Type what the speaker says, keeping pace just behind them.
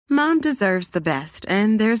Mom deserves the best,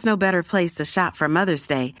 and there's no better place to shop for Mother's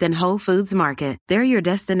Day than Whole Foods Market. They're your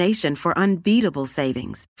destination for unbeatable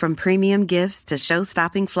savings, from premium gifts to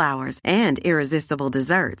show-stopping flowers and irresistible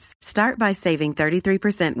desserts. Start by saving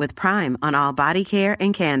 33% with Prime on all body care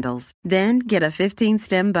and candles. Then get a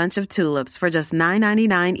 15-stem bunch of tulips for just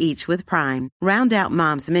 $9.99 each with Prime. Round out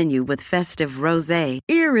Mom's menu with festive rosé,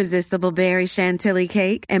 irresistible berry chantilly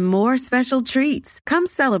cake, and more special treats. Come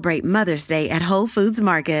celebrate Mother's Day at Whole Foods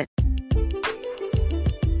Market.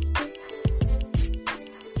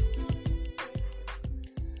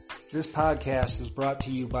 This podcast is brought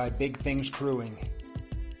to you by Big Things Crewing.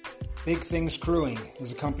 Big Things Crewing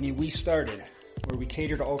is a company we started where we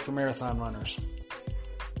cater to ultramarathon runners.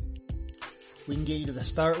 We can get you to the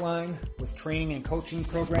start line with training and coaching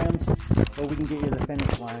programs, or we can get you to the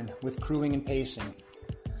finish line with crewing and pacing.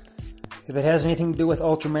 If it has anything to do with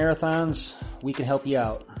ultramarathons, we can help you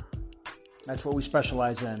out. That's what we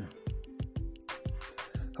specialize in.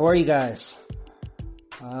 How are you guys?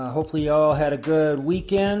 Hopefully you all had a good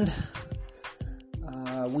weekend.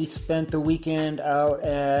 We spent the weekend out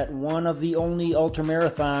at one of the only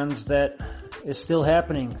ultramarathons that is still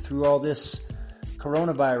happening through all this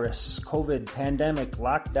coronavirus, COVID, pandemic,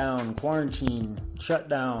 lockdown, quarantine,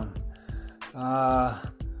 shutdown.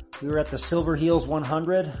 We were at the Silver Heels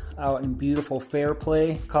 100 out in beautiful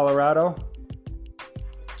Fairplay, Colorado.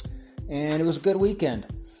 And it was a good weekend.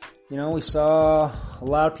 You know, we saw a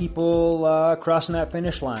lot of people crossing that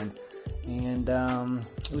finish line. And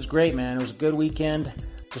it was great, man. It was a good weekend.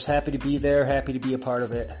 Just happy to be there, happy to be a part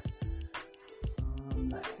of it.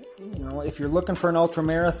 You know, if you're looking for an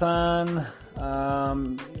ultramarathon,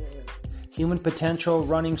 Human Potential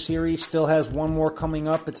Running Series still has one more coming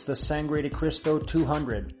up. It's the Sangre de Cristo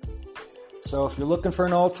 200. So if you're looking for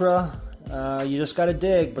an ultra, you just gotta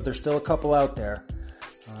dig, but there's still a couple out there.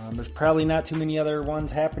 There's probably not too many other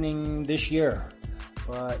ones happening this year,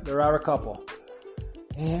 but there are a couple.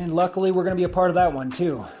 And luckily we're gonna be a part of that one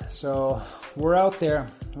too. So we're out there.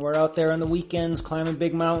 We're out there on the weekends, climbing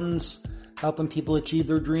big mountains, helping people achieve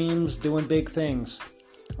their dreams, doing big things.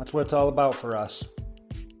 That's what it's all about for us.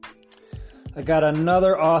 I got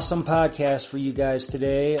another awesome podcast for you guys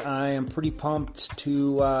today. I am pretty pumped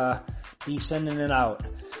to be sending it out.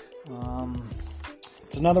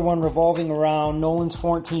 It's another one revolving around Nolan's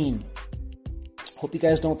 14. Hope you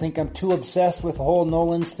guys don't think I'm too obsessed with the whole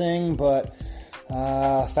Nolan's thing, but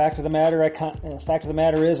fact of the matter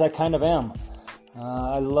is I kind of am.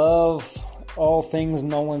 I love all things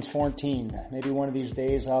Nolan's 14. Maybe one of these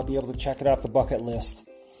days I'll be able to check it off the bucket list.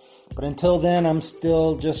 But until then, I'm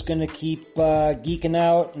still just going to keep geeking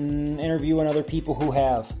out and interviewing other people who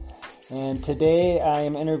have. And today I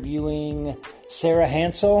am interviewing Sarah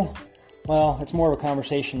Hansel. Well, it's more of a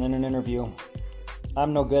conversation than an interview.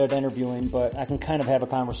 I'm no good at interviewing, but I can kind of have a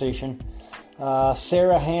conversation.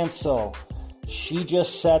 Sarah Hansel, she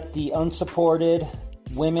just set the unsupported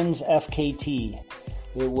women's FKT.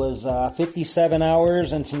 It was 57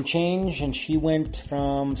 hours and some change, and she went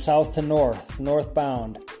from south to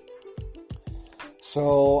northbound.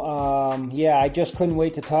 So, I just couldn't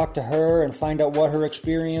wait to talk to her and find out what her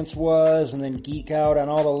experience was, and then geek out on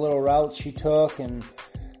all the little routes she took and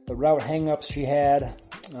the route hang-ups she had.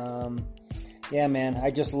 Man,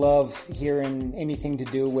 I just love hearing anything to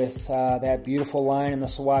do with that beautiful line in the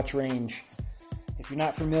Sawatch Range. If you're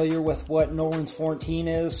not familiar with what Nolan's 14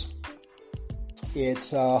 is,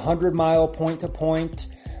 it's a 100-mile point-to-point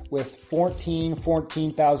with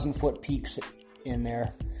 14,000 foot peaks in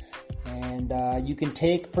there. And you can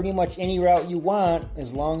take pretty much any route you want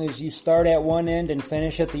as long as you start at one end and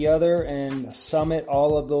finish at the other and summit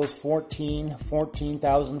all of those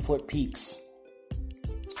 14,000 foot peaks.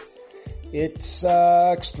 It's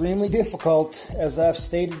extremely difficult, as I've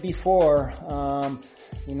stated before.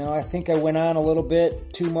 I think I went on a little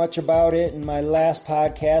bit too much about it in my last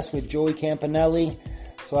podcast with Joey Campanelli.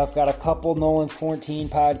 So I've got a couple Nolan's 14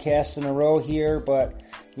 podcasts in a row here, but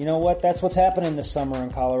you know what? That's what's happening this summer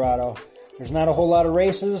in Colorado. There's not a whole lot of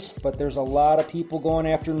races, but there's a lot of people going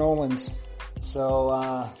after Nolan's. So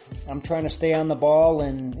I'm trying to stay on the ball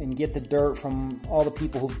and get the dirt from all the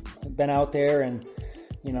people who've been out there, and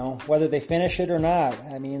whether they finish it or not.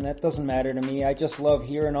 I mean, that doesn't matter to me. I just love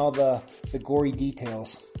hearing all the gory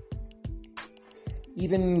details.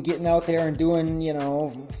 Even getting out there and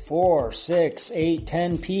doing, 4, 6, 8,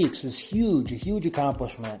 10 peaks is huge, a huge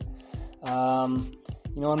accomplishment.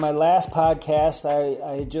 In my last podcast,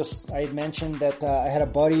 I had mentioned that I had a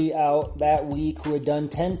buddy out that week who had done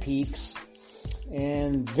 10 peaks.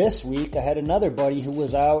 And this week, I had another buddy who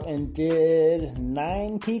was out and did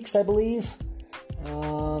 9 peaks, I believe.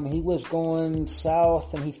 He was going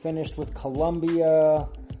south and he finished with Columbia,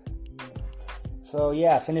 So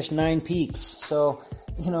yeah, finished 9 peaks. So,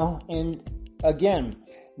 and again,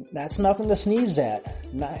 that's nothing to sneeze at.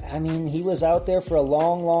 He was out there for a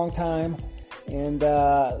long, long time, and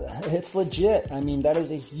it's legit. That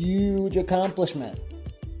is a huge accomplishment.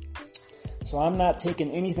 So I'm not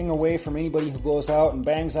taking anything away from anybody who goes out and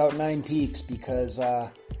bangs out 9 peaks, because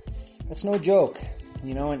that's no joke.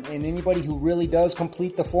 And anybody who really does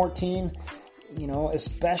complete the 14,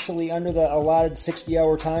 especially under the allotted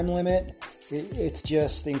 60-hour time limit, it's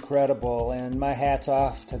just incredible, and my hat's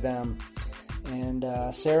off to them. And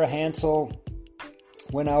Sarah Hansel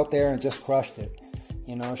went out there and just crushed it.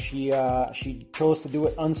 She chose to do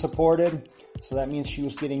it unsupported, so that means she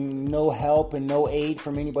was getting no help and no aid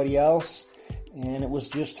from anybody else, and it was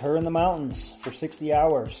just her in the mountains for 60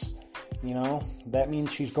 hours. That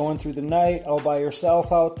means she's going through the night all by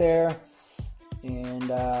herself out there, and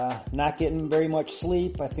not getting very much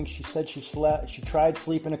sleep. I think she said she tried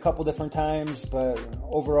sleeping a couple different times, but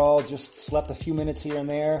overall just slept a few minutes here and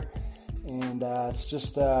there. And it's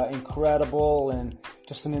just incredible, and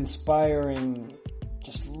just an inspiring,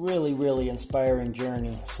 just really, really inspiring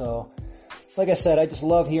journey. So, like I said, I just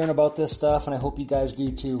love hearing about this stuff, and I hope you guys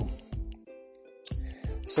do too.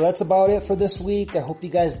 So that's about it for this week. I hope you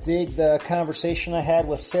guys dig the conversation I had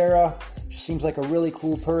with Sarah. She seems like a really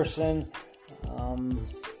cool person,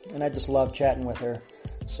 and I just love chatting with her.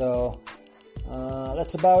 So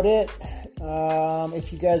that's about it.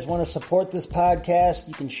 If you guys want to support this podcast,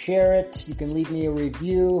 you can share it. You can leave me a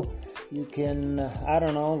review. You can,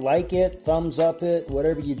 like it, thumbs up it,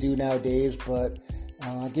 whatever you do nowadays. But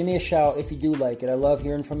give me a shout if you do like it. I love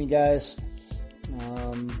hearing from you guys.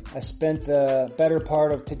 I spent the better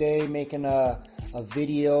part of today making a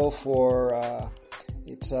video for,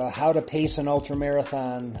 it's a how to pace an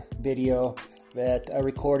ultramarathon video that I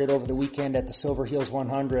recorded over the weekend at the Silver Heels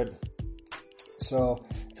 100. So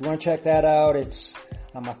if you want to check that out, it's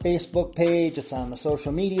on my Facebook page, it's on the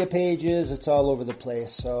social media pages, it's all over the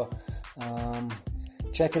place. So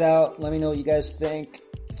check it out. Let me know what you guys think.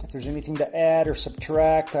 If there's anything to add or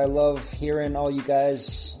subtract, I love hearing all you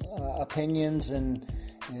guys' opinions, and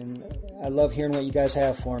I love hearing what you guys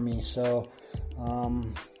have for me. So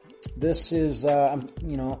this is,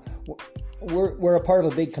 we're a part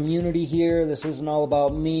of a big community here. This isn't all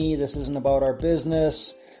about me. This isn't about our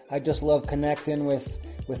business. I just love connecting with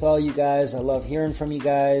all you guys. I love hearing from you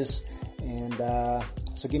guys. And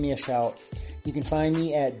so give me a shout. You can find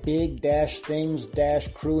me at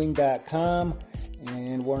big-things-crewing.com.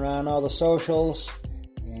 And we're on all the socials.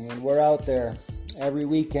 And we're out there. Every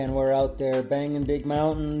weekend we're out there banging big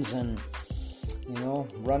mountains and,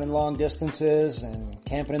 running long distances and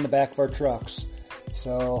camping in the back of our trucks.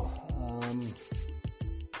 So,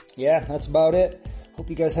 yeah, that's about it. Hope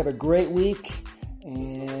you guys have a great week.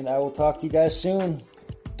 And I will talk to you guys soon.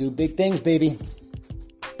 Do big things, baby.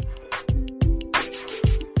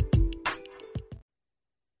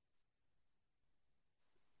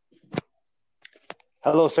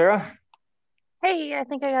 Hello, Sarah. Hey, I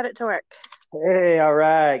think I got it to work. Hey, all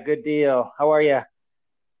right. Good deal. How are you?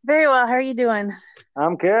 Very well. How are you doing?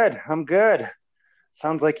 I'm good.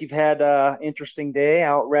 Sounds like you've had an interesting day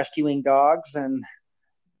out rescuing dogs and...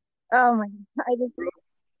 Oh my,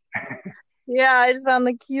 I just found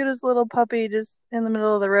the cutest little puppy just in the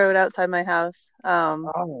middle of the road outside my house.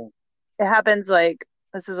 It happens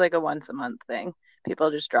this is like a once a month thing.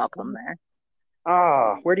 People just drop them there.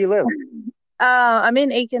 Where do you live? I'm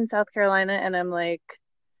in Aiken, South Carolina, and I'm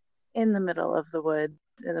in the middle of the woods,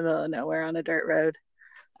 in the middle of nowhere on a dirt road.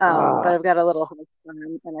 But I've got a little horse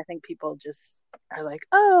farm, and I think people just are like,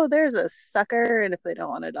 oh, there's a sucker. And if they don't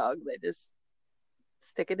want a dog, they just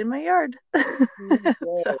stick it in my yard. So,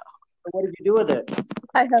 what did you do with it?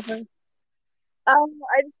 I haven't. I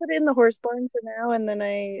just put it in the horse barn for now, and then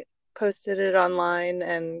I posted it online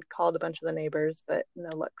and called a bunch of the neighbors, but no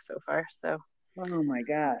luck so far. So. Oh my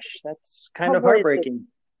gosh, that's kind of heartbreaking.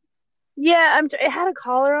 Yeah, it had a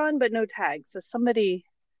collar on, but no tag. So somebody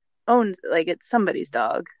owned, it's somebody's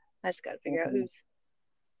dog. I just got to figure out whose.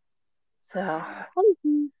 So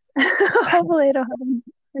hopefully I don't have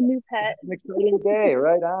a new pet. An exciting day,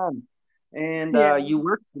 right on. And you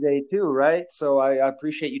work today too, right? So I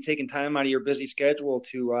appreciate you taking time out of your busy schedule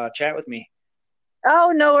to chat with me.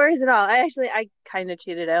 Oh, no worries at all. I kind of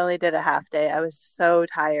cheated. I only did a half day. I was so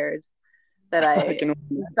tired that I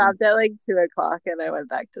stopped at 2:00 and I went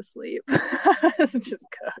back to sleep. I was just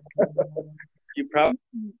cooked. You probably...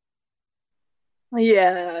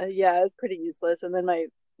 Yeah, it was pretty useless. And then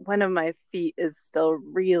one of my feet is still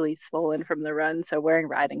really swollen from the run, so wearing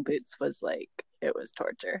riding boots was it was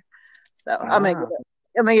torture. So I'm gonna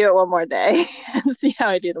give it one more day and see how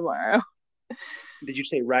I do tomorrow. Did you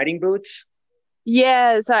say riding boots?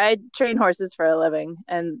 Yeah, so I train horses for a living,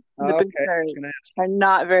 and the Okay, boots I was gonna ask are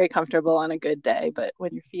not very comfortable on a good day, but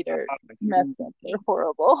when your feet are you. messed up, they're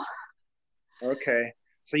horrible. Okay,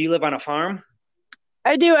 so you live on a farm?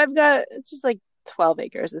 I do. I've got it's just like 12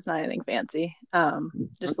 acres. It's not anything fancy.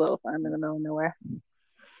 Just a little farm in the middle of nowhere.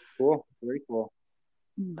 Cool, very cool.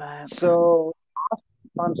 But So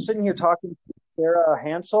I'm sitting here talking to Sarah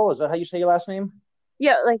Hansel. Is that how you say your last name?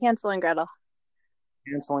 yeah, like Hansel and Gretel.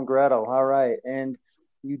 Hansel and Gretel. All right. And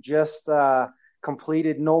you just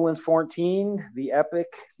completed Nolan's 14, the epic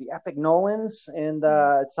Nolan's, and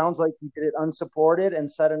it sounds like you did it unsupported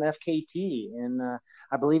and set an FKT, and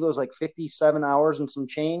I believe it was like 57 hours and some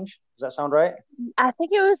change. Does that sound right? I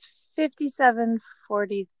think it was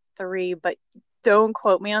 57:43, but don't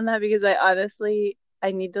quote me on that because I honestly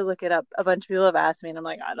I need to look it up. A bunch of people have asked me, and I'm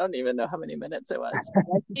like, I don't even know how many minutes it was.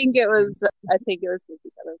 I think it was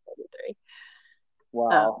 57:43.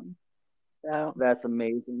 Wow, So that's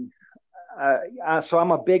amazing. So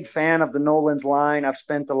I'm a big fan of the Nolan's line. I've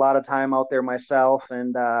spent a lot of time out there myself,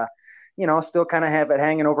 and still kind of have it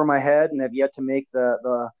hanging over my head, and have yet to make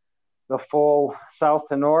the full south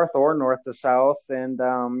to north or north to south. And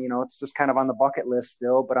it's just kind of on the bucket list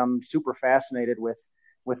still. But I'm super fascinated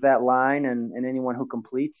with that line and anyone who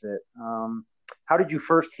completes it. How did you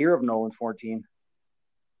first hear of Nolan's 14?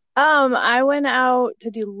 I went out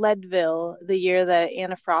to do Leadville the year that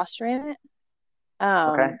Anna Frost ran it.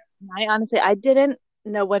 Okay. Um, I didn't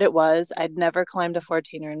know what it was. I'd never climbed a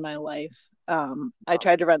 14er in my life. I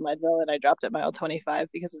tried to run Leadville and I dropped at mile 25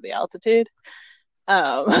 because of the altitude.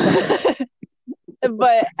 Um,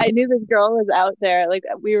 but I knew this girl was out there. Like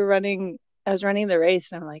I was running the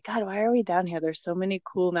race and I'm like, God, why are we down here? There's so many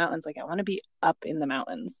cool mountains. Like I want to be up in the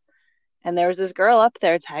mountains. And there was this girl up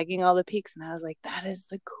there tagging all the peaks, and I was like, that is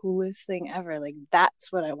the coolest thing ever. Like,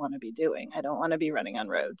 that's what I want to be doing. I don't want to be running on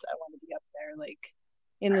roads. I want to be up there, like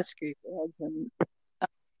in the scree fields and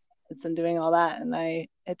doing all that. And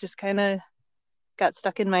it just kind of got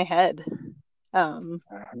stuck in my head. And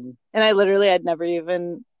I'd never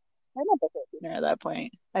even, I never been there at that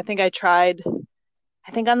point. I think on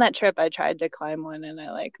that trip, I tried to climb one and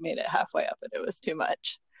I like made it halfway up and it was too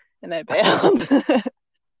much and I bailed.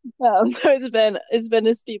 So it's been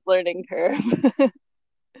a steep learning curve.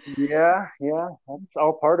 Yeah, that's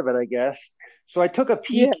all part of it, I guess. So I took a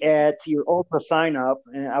Yeah. peek at your Ultra sign up,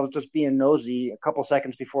 and I was just being nosy a couple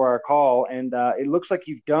seconds before our call, and it looks like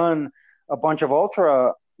you've done a bunch of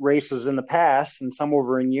Ultra races in the past, and some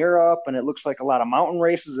over in Europe, and it looks like a lot of mountain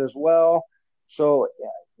races as well. So,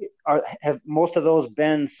 have most of those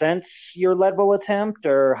been since your Leadville attempt,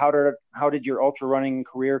 or how did your ultra running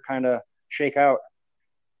career kind of shake out?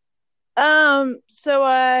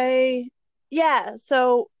 So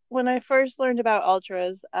so when I first learned about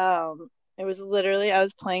ultras, it was literally I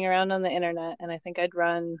was playing around on the internet and I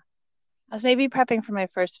was maybe prepping for my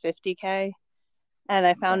first 50K and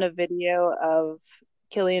I Okay. found a video of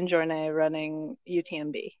Kilian Jornet running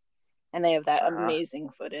UTMB and they have that Uh-huh. amazing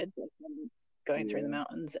footage of him going through the Yeah.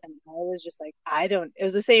 mountains and I was just like it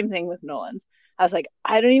was the same thing with Nolan's. I was like,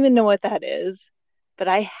 I don't even know what that is, but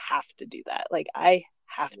I have to do that. Like I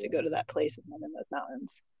have to go to that place and run in those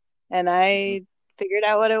mountains. And Mhm. I figured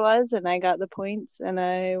out what it was and I got the points and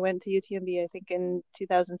I went to UTMB I think in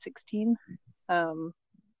 2016. Um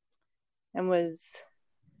and was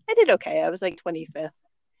I did okay. I was like 25th.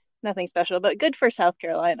 Nothing special, but good for South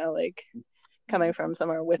Carolina like coming from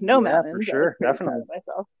somewhere with no Yeah, for mountains. I was sure. pretty proud Definitely. of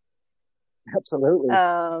myself. Absolutely.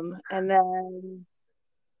 And then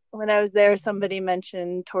when I was there, somebody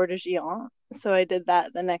mentioned Tour de Géant, so I did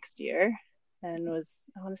that the next year, and I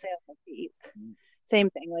want to say I was like the eighth. Same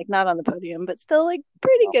thing, like not on the podium, but still like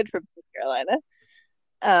pretty Oh, good for North Carolina.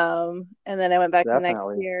 And then I went back the next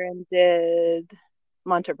definitely. year and did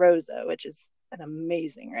Monte Rosa, which is an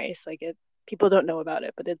amazing race. Like it, people don't know about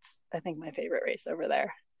it, but it's I think my favorite race over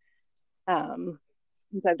there. Um,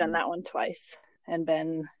 since I've done that one twice and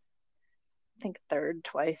been I think third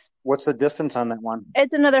twice. What's the distance on that one?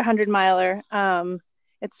 It's another 100 miler.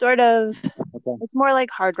 It's sort of Okay. it's more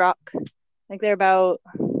like hard rock. Like they're about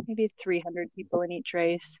maybe 300 people in each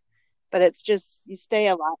race, but it's just you stay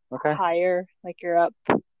a lot Okay. higher. Like you're up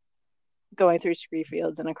going through scree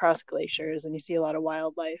fields and across glaciers, and you see a lot of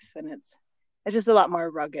wildlife, and it's just a lot more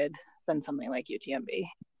rugged than something like UTMB.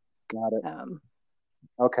 Got it. Um,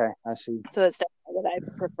 Okay. I see. so it's definitely what I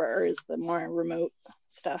prefer is the more remote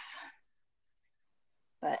stuff.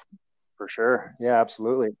 But For sure. Yeah,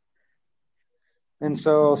 absolutely. And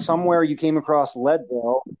so somewhere you came across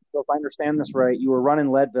Leadville. So if I understand this right, you were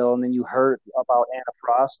running Leadville and then you heard about Anna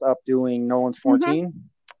Frost up doing Nolan's mm-hmm. 14.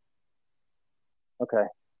 Okay.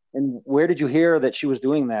 And where did you hear that she was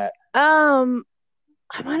doing that?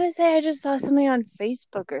 I want to say I just saw something on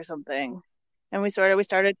Facebook or something, and we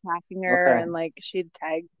started tracking her, Okay, and like she'd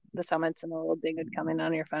tag the summits, and a little ding would come in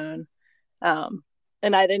on your phone. Um,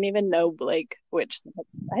 and I didn't even know like which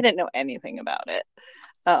summits. I didn't know anything about it.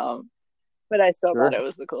 Um, but I still thought sure. it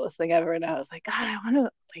was the coolest thing ever, and I was like, God, I want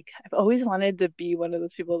to like. I've always wanted to be one of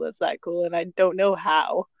those people that's that cool, and I don't know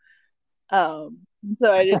how.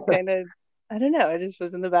 So I just kind of, I don't know. It just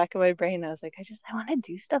was in the back of my brain. I was like, I want to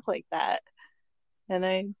do stuff like that, and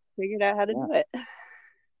I figured out how to Yeah. do it.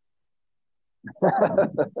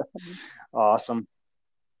 Awesome.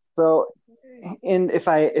 So, and if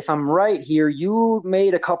I'm right here, you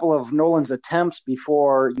made a couple of Nolan's attempts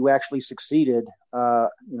before you actually succeeded.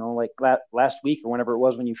 Like last week or whenever it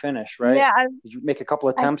was when you finished, right? Yeah, Did you make a couple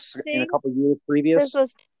I attempts in a think couple of years this previous?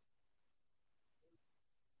 was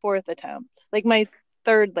fourth attempt, like my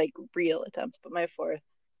third like real attempt, but my fourth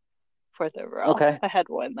overall. Okay, I had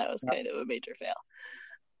one that was kind of a major fail.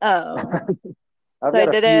 Um, I've so I got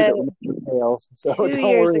a did few it that were fails, so 2 don't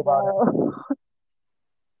years worry about it. ago.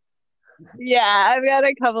 Yeah, I've got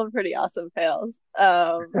a couple of pretty awesome fails.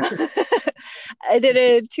 I did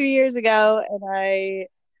it 2 years ago, and I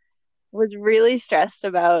was really stressed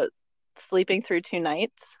about sleeping through 2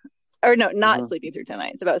 nights. Or no, not Hmm. sleeping through 2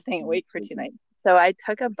 nights, about staying awake for 2 nights. So I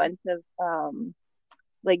took a bunch of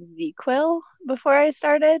like ZQuil before I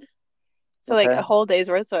started. So like a Okay. whole day's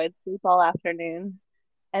worth, so I'd sleep all afternoon.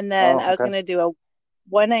 And then Oh, I was okay. gonna do a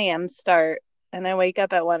 1 a.m. start, and I wake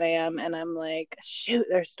up at 1 a.m. and I'm like, shoot,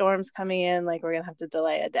 there's storms coming in, like we're gonna have to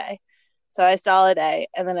delay a day. So I stall a day,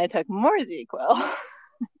 and then I took more ZQuil,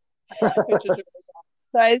 which was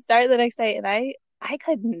so I started the next day, and I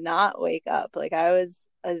could not wake up. Like I was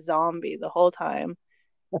a zombie the whole time.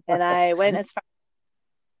 And I went as far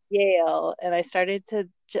as Yale, and I started to.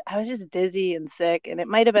 I was just dizzy and sick, and it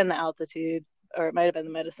might have been the altitude, or it might have been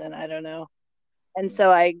the medicine. I don't know. And so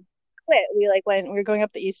I quit. We were going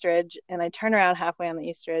up the East Ridge, and I turn around halfway on the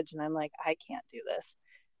East Ridge, and I'm like, I can't do this.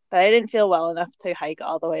 But I didn't feel well enough to hike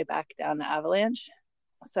all the way back down to Avalanche.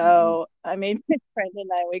 Hmm. So I made my friend and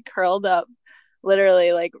I, we curled up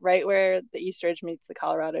literally like right where the East Ridge meets the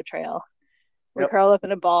Colorado Trail. We Yep. curled up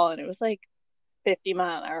in a ball, and it was like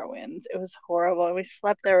 50-mile-an-hour winds. It was horrible. And we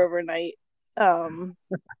slept there overnight for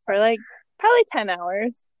like probably 10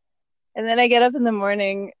 hours. And then I get up in the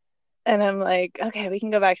morning, and I'm like, okay, we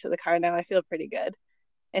can go back to the car now. I feel pretty good.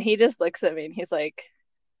 And he just looks at me, and he's like,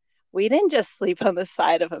 we didn't just sleep on the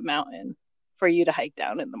side of a mountain for you to hike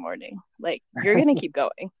down in the morning. Like, you're going to keep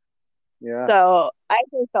going. Yeah. So I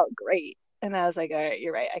just felt great. And I was like, all right,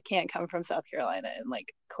 you're right. I can't come from South Carolina and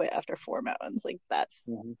like quit after 4 mountains. Like, that's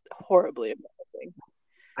Mhm. horribly embarrassing.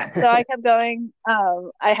 So I kept going.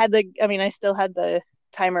 I still had the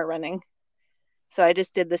timer running. So I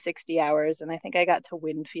just did the 60 hours, and I think I got to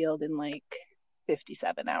Winfield in like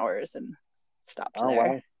 57 hours and stopped Oh,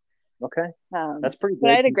 there. wow. Okay. That's pretty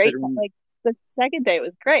But I good had a great time. considering. Like the second day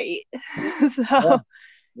was great. so Yeah. so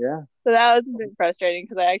Yeah. that was a bit frustrating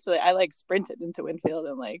because I like sprinted into Winfield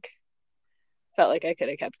and like felt like I could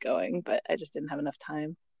have kept going, but I just didn't have enough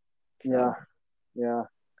time. Yeah. So Yeah.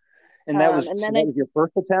 And that was and so then that was your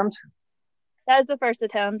first attempt? that was the first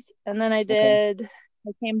attempt, and then Okay.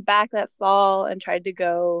 I came back that fall and tried to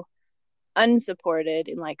go unsupported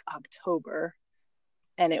in like October,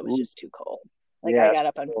 and it was Ooh, just too cold. Like I yeah. got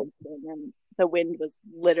up on Princeton, and the wind was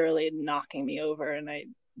literally knocking me over, and it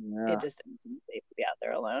Yeah. just didn't seem safe to be out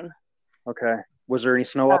there alone. Okay. Was there any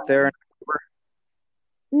snow up there? Um,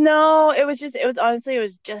 no, it was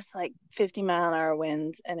just like 50-mile-an-hour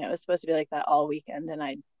winds, and it was supposed to be like that all weekend, and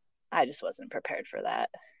I just wasn't prepared for that.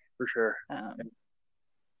 For sure. Um,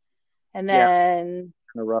 and Yeah. then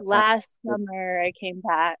A rough time. last summer I came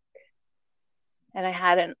back, and I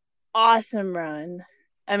had an awesome run.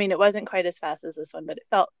 I mean, it wasn't quite as fast as this one, but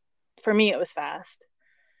for me, it was fast.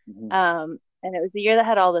 Hmm. And it was the year that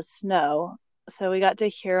had all the snow. So we got to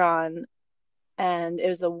Huron, and it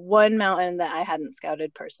was the one mountain that I hadn't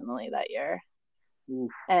scouted personally that year.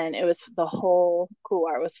 Oof. And it was the whole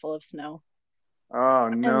couloir was full of snow. Oh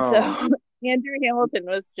And so no. Andrew Hamilton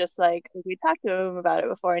was just like, we talked to him about it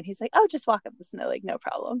before, and he's like, oh, just walk up the snow, like, no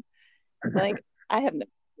problem. And like, I have no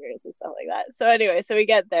experience with stuff like that. So anyway, so we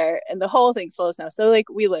get there, and the whole thing's full of snow. So like,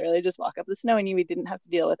 we literally just walk up the snow, and we didn't have to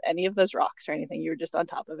deal with any of those rocks or anything. You were just on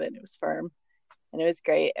top of it, and it was firm, and it was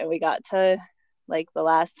great. And we got to like the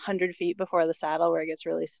last 100 feet before the saddle where it gets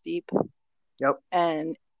really steep, Yep.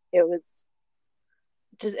 and it was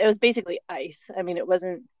it was basically ice. I mean, it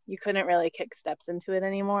wasn't, you couldn't really kick steps into it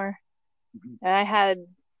anymore. Mhm. And I had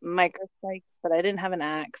micro spikes, but I didn't have an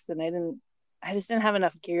axe, and I just didn't have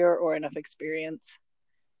enough gear or enough experience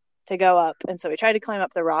to go up. And so we tried to climb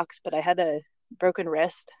up the rocks, but I had to broken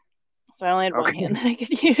wrist. So I only had one Okay. hand that I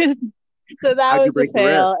could use. So that How'd you was a break the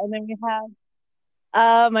wrist? fail. And then we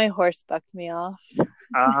had my horse bucked me off.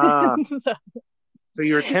 Ah, So, so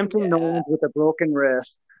you're attempting yeah. Nolans with a broken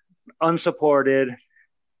wrist, unsupported,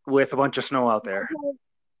 with a bunch of snow out there.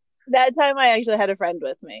 That time I actually had a friend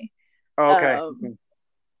with me. Oh, okay. Um,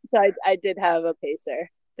 so I did have a pacer,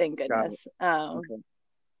 thank Got it. goodness. Okay.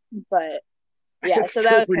 But yeah, It's so that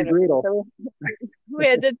still was pretty kind of fun. brutal. So we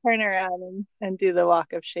had to turn around and do the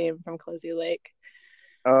walk of shame from Closey Lake.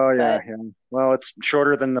 Oh yeah, But yeah. Well, it's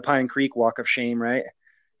shorter than the Pine Creek Walk of Shame, right?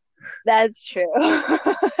 that's true.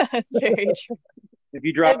 That's very true. If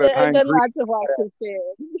you drop at I've Pine done Creek, lots of walks of shame.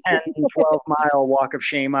 10, 12 mile walk of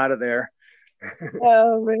shame out of there.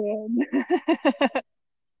 Oh man.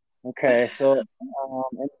 Okay, so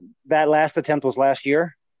and that last attempt was last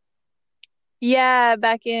year. Yeah,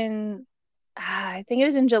 back in I think it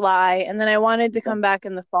was in July, and then I wanted to Okay. come back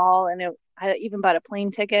in the fall, and I even bought a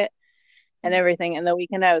plane ticket and everything. And the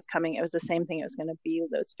weekend I was coming, it was the same thing. It was going to be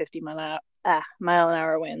those 50 mile an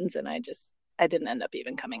hour winds, and I didn't end up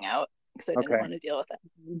even coming out because I didn't Okay, want to deal with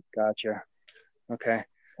that. gotcha. Okay,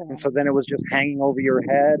 and So, so then it was just hanging over your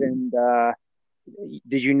head. And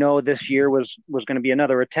did you know this year was going to be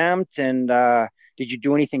another attempt? And did you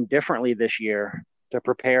do anything differently this year to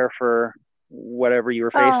prepare for whatever you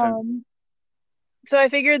were facing? um, so I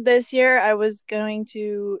figured this year I was going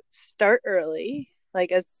to start early,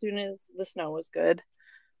 like as soon as the snow was good,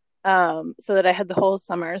 so that I had the whole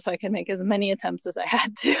summer so I could make as many attempts as I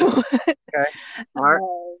had to. Okay, smart.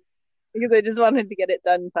 um, because I just wanted to get it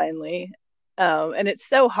done finally. And it's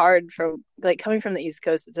so hard from like coming from the East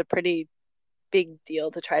Coast, it's a pretty big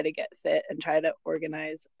deal to try to get fit and try to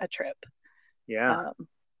organize a trip. Yeah. Um,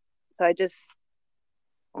 so I just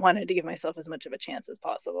wanted to give myself as much of a chance as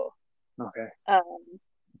possible. Okay. Um,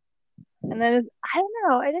 and then I don't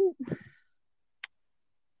know,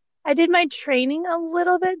 I did my training a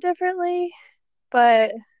little bit differently,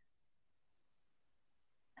 but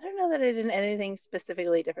I don't know that I did anything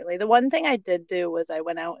specifically differently. The one thing I did do was I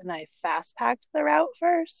went out and I fast packed the route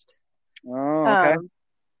first, Oh, okay. um,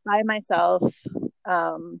 by myself.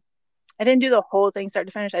 Um, I didn't do the whole thing start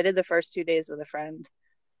to finish. I did the first 2 days with a friend.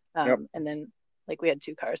 Yep. And then like we had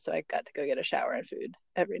two cars, so I got to go get a shower and food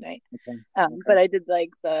every night. Okay. But Okay. I did like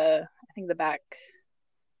I think the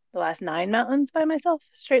last 9 mountains by myself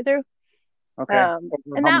straight through. Okay. Over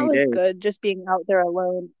And how that many was days? good, just being out there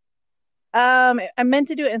alone. I meant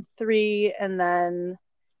to do it in 3, and then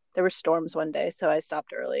there were storms one day, so I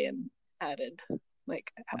stopped early and added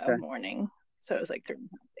like a Okay. morning. So it was like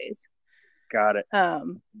 3.5 days. Got it.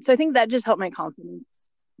 So I think that just helped my confidence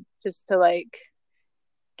just to like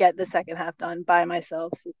get the second half done by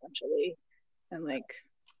myself sequentially and like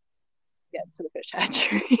get to the fish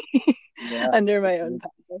hatchery Yeah. under my own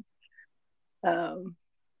power.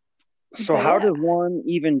 So But how yeah, does one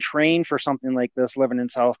even train for something like this living in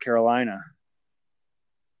South Carolina?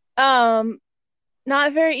 um,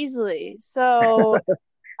 not very easily. So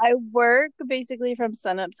I work basically from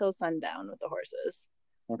sun up till sundown with the horses.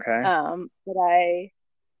 Okay. But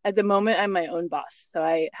at the moment, I'm my own boss, so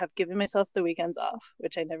I have given myself the weekends off,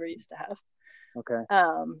 which I never used to have. Okay.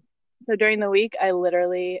 So during the week, I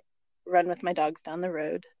literally run with my dogs down the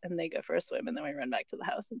road, and they go for a swim, and then we run back to the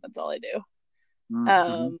house, and that's all I do.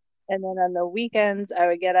 Mm-hmm. And then on the weekends, I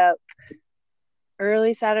would get up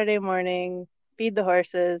early Saturday morning, feed the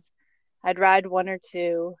horses. I'd ride one or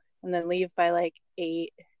two, and then leave by like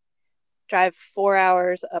 8. Drive 4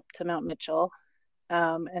 hours up to Mount Mitchell.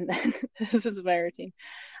 And then this is my routine.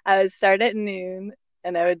 I would start at noon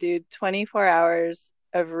and I would do 24 hours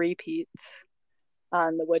of repeats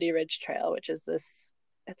on the Woody Ridge Trail, which is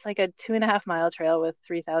it's like a 2.5 mile trail with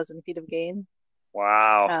 3,000 feet of gain.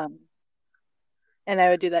 Wow. Um, and I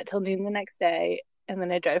would do that till noon the next day. And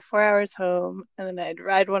then I'd drive 4 hours home, and then I'd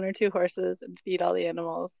ride one or two horses and feed all the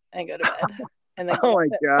animals and go to bed. And then get Oh up my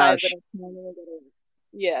at 5 the gosh. next morning and go to work.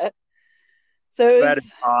 Yeah. So it That was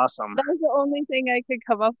is awesome. that was the only thing I could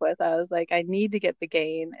come up with. I was like, I need to get the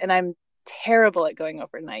gain, and I'm terrible at going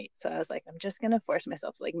overnight. So I was like, I'm just gonna force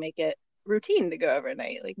myself to like make it routine to go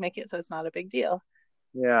overnight, like make it so it's not a big deal.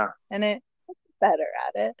 Yeah. And it's better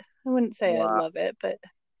at it. I wouldn't say I Wow. love it, but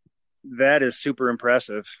That is super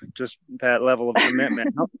impressive. Just that level of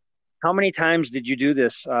commitment. How many times did you do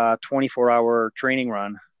this 24-hour training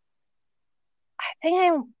run? I think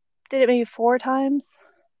I did it maybe 4 times.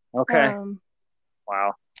 Okay. Um,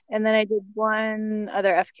 Wow. and then I did one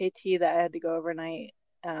other FKT that I had to go overnight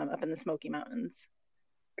up in the Smoky Mountains.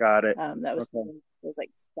 Got it. That Okay. was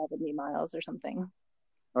like 70 miles or something.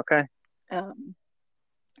 Okay. Um,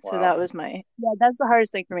 so Wow. that was that's the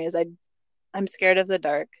hardest thing for me is I'm scared of the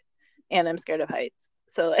dark, and I'm scared of heights.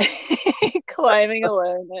 So like climbing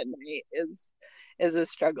alone at night is a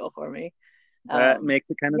struggle for me. That makes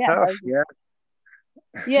it kind of Yeah, tough. Yeah.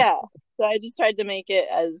 yeah. So I just tried to make it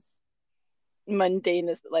as mundane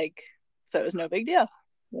as like, so it was no big deal.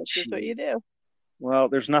 That's just what you do. Well,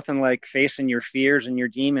 there's nothing like facing your fears and your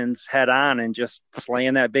demons head on and just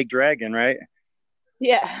slaying that big dragon, right?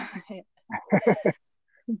 Yeah.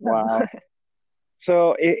 Wow.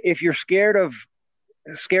 So if you're scared of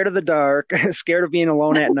the dark, scared of being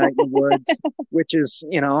alone at night in the woods, which is,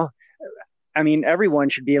 I mean, everyone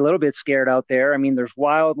should be a little bit scared out there. I mean, there's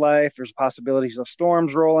wildlife, there's possibilities of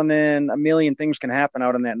storms rolling in, a million things can happen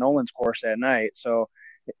out on that Nolan's course at night. So,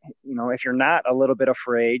 if you're not a little bit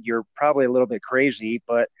afraid, you're probably a little bit crazy.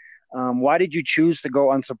 But why did you choose to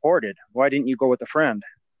go unsupported? Why didn't you go with a friend?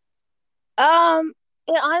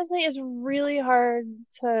 It honestly is really hard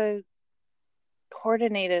to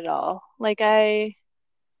coordinate it all. Like I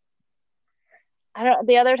don't,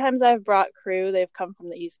 the other times I've brought crew, they've come from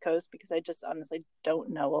the East Coast because I just honestly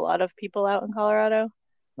don't know a lot of people out in Colorado.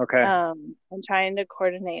 Okay. I'm trying to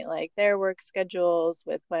coordinate like their work schedules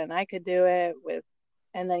with when I could do it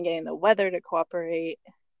and then getting the weather to cooperate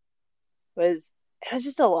it was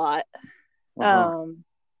just a lot. Um,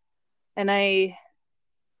 and I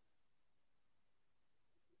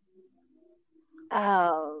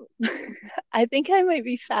think I might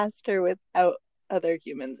be faster without other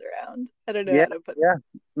humans around. I don't know Yeah, how to put it. yeah.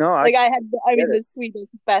 No, Like I mean, get it. the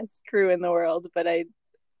sweetest, best crew in the world, but I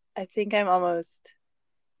think I'm almost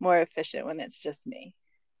more efficient when it's just me.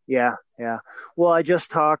 Yeah, yeah. Well, I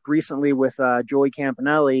just talked recently with Joey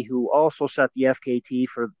Campanelli, who also set the FKT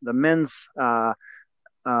for the men's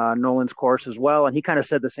Nolan's course as well. And he kind of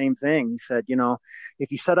said the same thing. He said,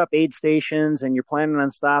 if you set up aid stations and you're planning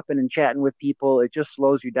on stopping and chatting with people, it just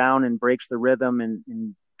slows you down and breaks the rhythm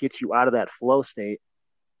and gets you out of that flow state.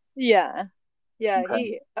 Yeah. Yeah,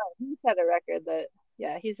 Okay. he set a record that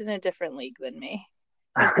he's in a different league than me.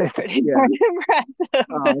 It's pretty Yeah. darn impressive.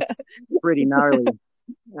 It's pretty gnarly.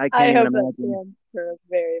 I can't I even hope imagine. that stands for a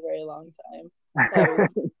very, very long time.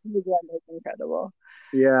 His run is incredible.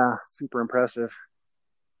 Yeah, super impressive.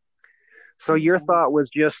 So your thought was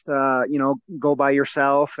just, go by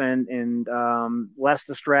yourself and less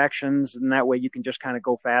distractions, and that way you can just kind of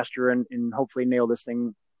go faster and hopefully nail this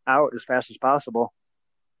thing out as fast as possible.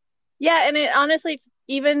 Yeah, and it honestly,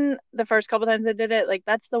 even the first couple times I did it, like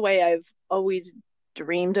that's the way I've always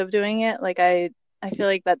dreamed of doing it. Like I feel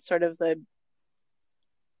like that's sort of the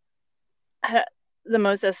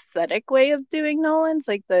most aesthetic way of doing Nolan's.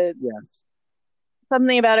 Like Yes.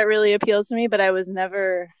 something about it really appeals to me, but I was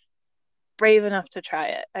never brave enough to try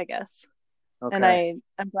it, I guess. Okay. And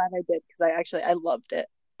I'm glad I did because I loved it.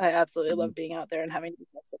 I absolutely love being out there and having to be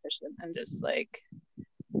self-sufficient and just like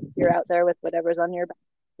you're out there with whatever's on your back,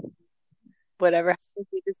 whatever happens,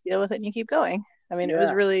 you just deal with it and you keep going. I mean,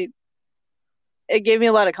 it gave me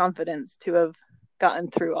a lot of confidence to have gotten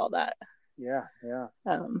through all that. Yeah, yeah.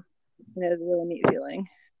 And it was a really neat feeling.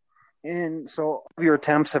 And so your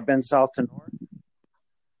attempts have been south to north?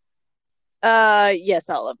 Yes,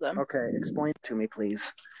 all of them. Okay, explain it to me,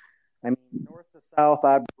 please. I mean, north to south,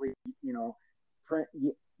 obviously,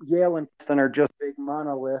 Yale and Princeton are just big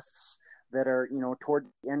monoliths that are, toward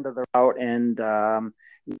the end of the route and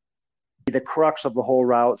the crux of the whole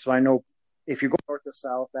route. So I know if you go north to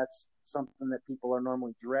south, that's something that people are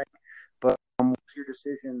normally directing. But what's your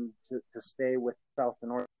decision to stay with south to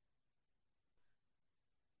north?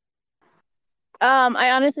 I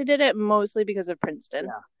honestly did it mostly because of Princeton.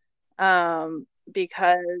 Yeah.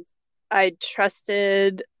 Because I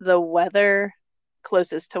trusted the weather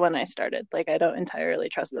closest to when I started. Like I don't entirely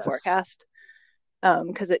trust the forecast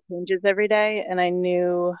because it changes every day. And I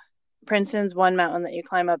knew Princeton's one mountain that you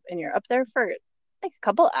climb up and you're up there for like a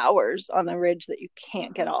couple hours on a ridge that you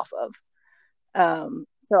can't get off of.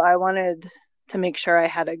 So I wanted to make sure I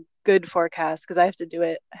had a good forecast because I have to do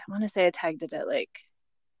it. I want to say I tagged it at like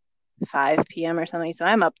 5 p.m. or something. So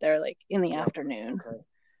I'm up there like in the afternoon. Okay.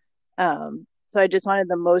 So I just wanted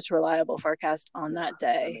the most reliable forecast on that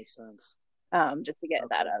day. That makes sense. Just to get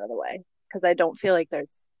that out of the way. Because I don't feel like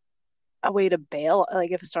there's a way to bail.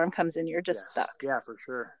 Like if a storm comes in, you're just stuck. Yeah, for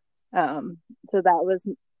sure. So that was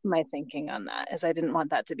my thinking on that, is I didn't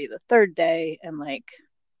want that to be the third day and like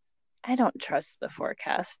I don't trust the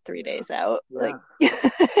forecast 3 days out. Yeah. Like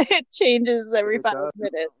it changes every 5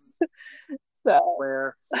 minutes. So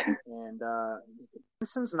where and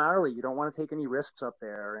Princeton's gnarly. You don't want to take any risks up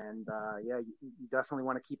there, and you definitely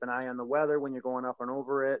want to keep an eye on the weather when you're going up and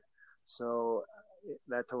over it. So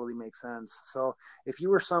that totally makes sense. So if you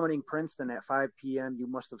were summiting Princeton at 5 p.m., you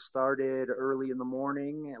must have started early in the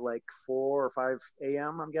morning at like 4 or 5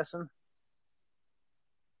 a.m., I'm guessing.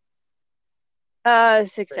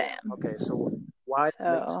 6 a.m. Okay, so why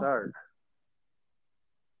late So start?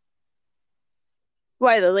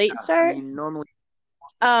 why the late Yeah, I start? mean, normally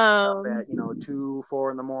up Um, at 2,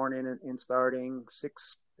 4 in the morning and starting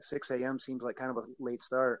 6 a.m. seems like kind of a late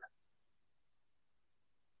start.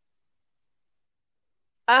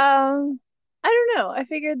 I don't know. I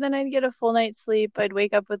figured then I'd get a full night's sleep. I'd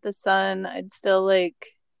wake up with the sun. I'd still like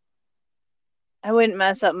I wouldn't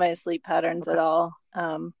mess up my sleep patterns Okay, at all.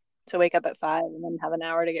 To wake up at 5 and then have an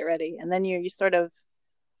hour to get ready. And then you sort of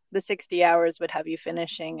the 60 hours would have you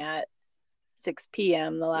finishing at 6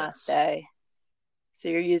 p.m. the last yes, day. So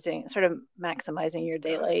you're using sort of maximizing your got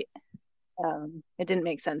it. daylight. It didn't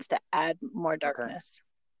make sense to add more Okay, darkness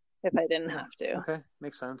if I didn't yeah, have to. okay,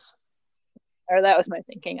 makes sense. Or that was my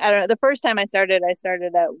thinking. I don't know. The first time I started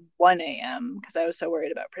at 1 a.m. because I was so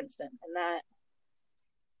worried about Princeton. And that,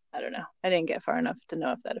 I don't know. I didn't get far enough to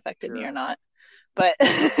know if that affected me or Sure, not. But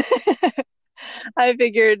I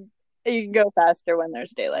figured you can go faster when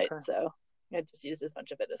there's daylight. okay, So I just used as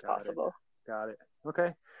much of it as got it, possible. got it.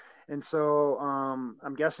 Okay, and so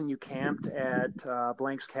I'm guessing you camped at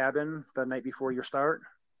Blank's cabin the night before your start.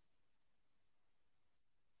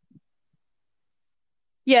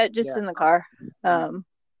 Yeah, just Yeah, in the car. and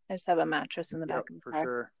I just have a mattress in the yep, back of the for car.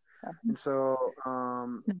 sure. So And so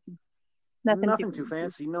nothing too nothing too crazy.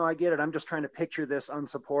 fancy. No, I get it. I'm just trying to picture this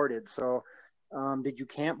unsupported. So, did you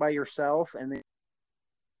camp by yourself and then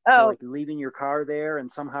you're Oh, like leaving your car there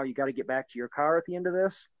and somehow you got to get back to your car at the end of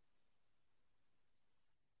this?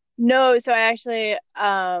 no, so I actually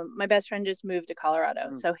my best friend just moved to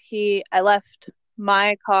Colorado. Mm, So I left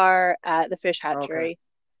my car at the fish okay, hatchery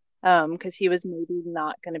because he was maybe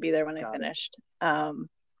not going to be there when I got it. finished. And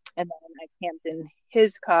then I camped in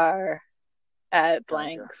his car at Gotcha.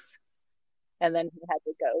 Blank's, and then he had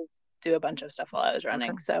to go do a bunch of stuff while I was Okay,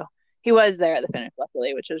 running. So he was there at the finish,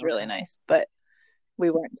 luckily, which was really okay. nice. But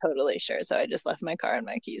we weren't totally sure, so I just left my car and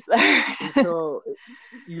my keys there. And so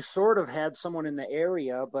you sort of had someone in the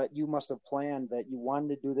area, but you must have planned that you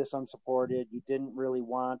wanted to do this unsupported. You didn't really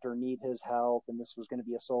want or need his help, and this was going to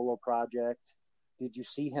be a solo project. Did you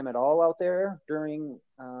see him at all out there during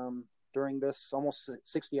this almost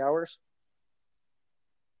 60 hours?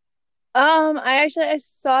 I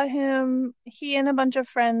saw him. He and a bunch of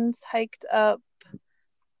friends hiked up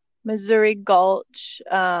Missouri Gulch.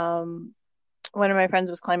 One of my friends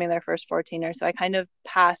was climbing their first 14er, so I kind of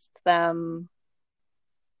passed them.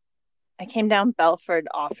 I came down Belford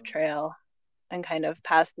off trail and kind of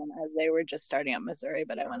passed them as they were just starting up Missouri,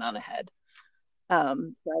 but I went on Gotcha. ahead.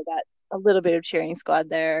 So I got a little bit of cheering squad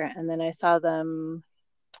there, and then I saw them.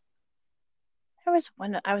 I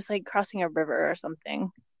was like crossing a river or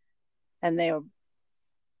something, and they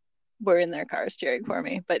were in their cars cheering for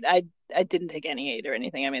me. But I didn't take any aid or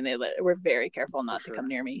anything. I mean, were very careful For not to come sure.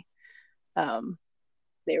 near me. Um,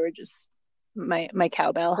 they were just my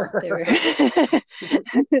cowbell. They were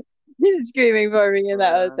just screaming for me, and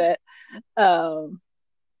that Right was on. it.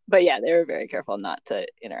 But yeah, they were very careful not to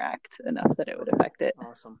interact enough that it would Okay. affect it.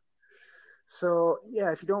 Awesome. So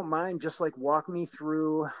yeah, if you don't mind, just like walk me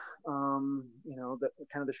through, the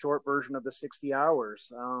kind of the short version of the 60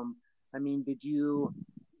 hours. I mean,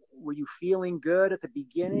 were you feeling good at the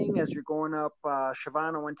beginning as you're going up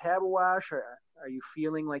Shavano and Tabawash? Or are you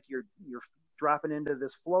feeling like you're dropping into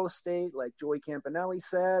this flow state, like Joey Campanelli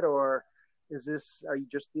said, or are you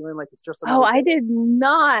just feeling like it's just Oh, another I day? did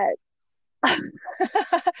not.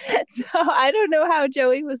 So I don't know how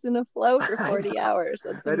Joey was in a flow for I 40 know hours.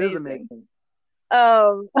 That's that is amazing. amazing.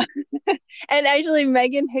 Um, and actually,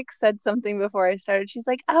 Megan Hicks said something before I started. She's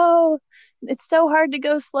like, "Oh, it's so hard to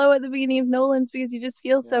go slow at the beginning of Nolan's because you just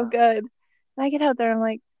feel so Yeah. good." And I get out there, I'm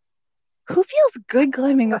like, "Who feels good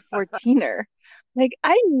climbing a 14er? Like,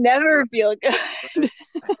 I never feel good."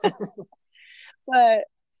 But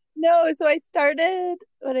no, so I started.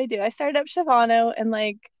 What did I do? I started up Shavano, and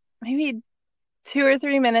like maybe 2 or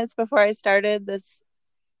 3 minutes before I started, this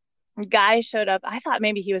guy showed up. I thought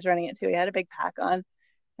maybe he was running it too. He had a big pack on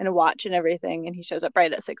and a watch and everything. And he shows up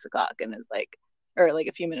right at 6 o'clock and is like, or like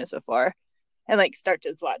a few minutes before, and like starts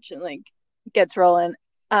his watch and like gets rolling.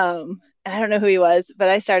 And I don't know who he was, but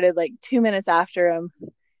I started like 2 minutes after him,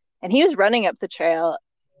 and he was running up the trail,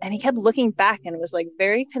 and he kept looking back and was like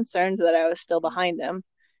very concerned that I was still behind him.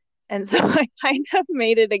 And so I kind of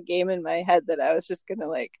made it a game in my head that I was just gonna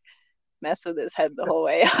like mess with his head the whole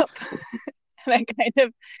way up. And I kind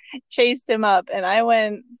of chased him up, and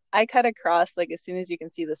I cut across like as soon as you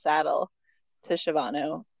can see the saddle to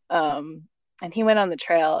Shavano. And he went on the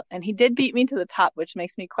trail, and he did beat me to the top, which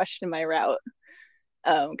makes me question my route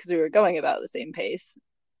because we were going about the same pace.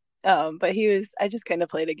 But I just kind of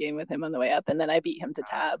played a game with him on the way up, and then I beat him to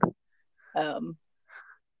tab. Um,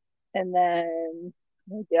 and then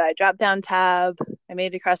I dropped down Tab. I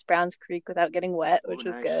made it across Browns Creek without getting wet, Oh, which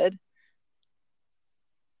was nice. good.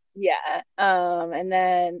 Yeah. And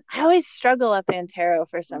then I always struggle up Antero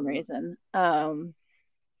for some Hmm. reason.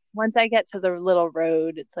 Once I get to the little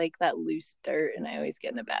road, it's like that loose dirt, and I always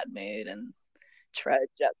get in a bad mood and trudge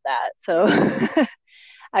up that. So Yeah.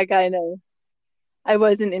 I kind of I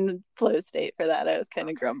wasn't in flow state for that. I was kind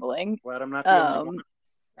of Okay. grumbling. Glad I'm not the only one. Um,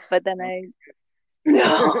 but then No. I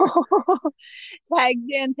no tagged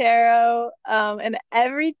Jantero. And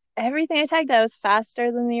everything I tagged, I was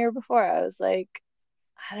faster than the year before. I was like,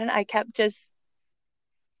 I don't know. I kept just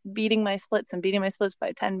beating my splits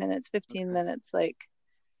by 10 minutes, 15 Okay. minutes, like,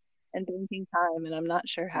 and banking time. And I'm not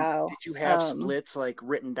sure And how. did you have splits like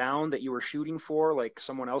written down that you were shooting for, like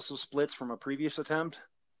someone else's splits from a previous attempt?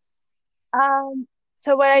 Um,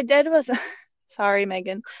 so what I did was, sorry,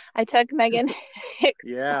 Megan, I took Megan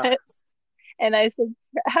Hicks Yeah, splits and I said,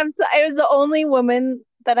 I was the only woman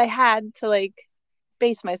that I had to like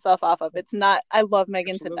base myself off of. It's not, I love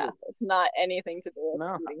Megan to absolutely. death. It's not anything to do with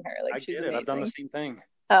No, beating her. Like I she's get it. I've done the amazing. same thing.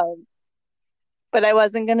 Um, but I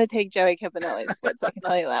wasn't going to take Joey Campanelli's splits. I can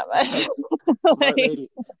tell you that much. Smart Like, lady.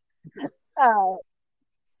 uh,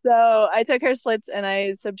 so I took her splits and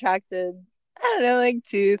I subtracted, I don't know, like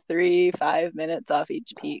 2, 3, 5 minutes off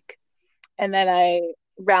each peak. And then I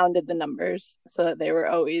rounded the numbers so that they were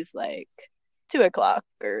always like 2 o'clock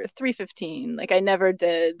or 3:15. Like I never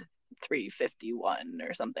did 3:51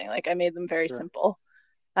 or something. Like I made them very Sure. simple.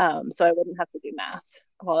 So I wouldn't have to do math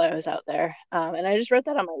while I was out there. And I just wrote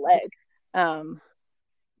that on my leg. Um,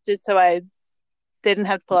 just so I didn't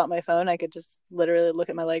have to pull out my phone. I could just literally look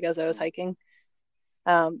at my leg as I was hiking.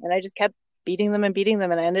 And I just kept beating them and beating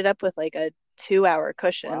them. And I ended up with like a 2 hour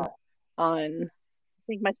cushion Wow. on, I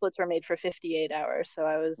think my splits were made for 58 hours. So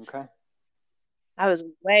Okay. I was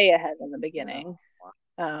way ahead in the Yeah. beginning.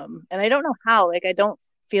 Wow. And I don't know how, like, I don't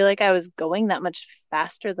feel like I was going that much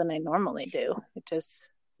faster than I normally do. It just,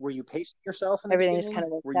 Were you pacing yourself in the everything just beginning?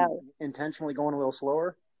 kind of Were worked you out. intentionally going a little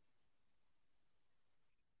slower?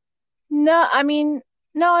 No, I mean,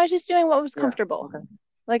 no, I was just doing what was Yeah. comfortable. Okay.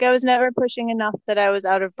 Like, I was never pushing enough that I was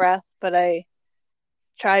out of breath, but I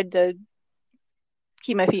tried to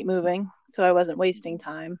keep my feet moving so I wasn't wasting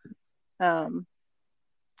time. Um,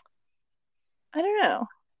 I don't know.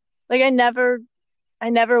 Like, I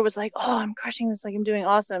never was like, oh, I'm crushing this, like, I'm doing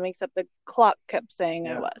awesome, except the clock kept saying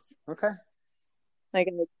I Yeah. was. Okay. Like,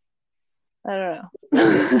 I don't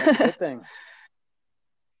Good. That's a know. good thing.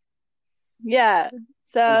 Yeah.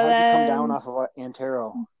 So And how'd you come down then off of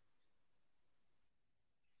Antero?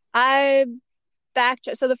 I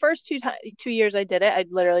backtracked. So the first 2 years I did it, I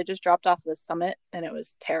literally just dropped off the summit and it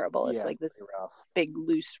was terrible. It's Yeah, like pretty this rough. big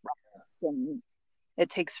loose rocks and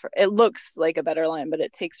it looks like a better line, but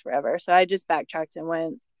it takes forever. So I just backtracked and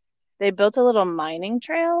went. They built a little mining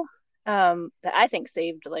trail that I think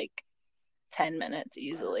saved like 10 minutes Okay.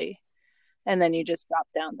 easily. And then you just drop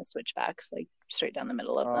down the switchbacks like straight down the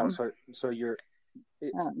middle of Oh, them. so you're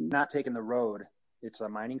it's Um, not taking the road. It's a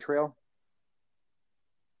mining trail.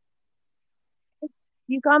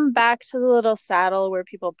 you come back to the little saddle where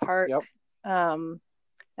people park. Yep. Um,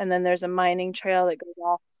 and then there's a mining trail that goes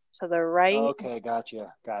off to the right. Okay,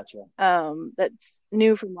 gotcha, gotcha. That's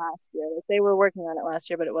new from last year. Like they were working on it last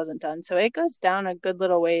year, but it wasn't done. So it goes down a good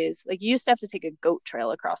little ways. Like you used to have to take a goat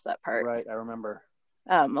trail across that part, Right, I remember.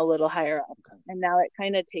 a little higher up. Okay, And now it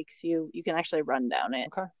kind of takes you, you can actually run down it.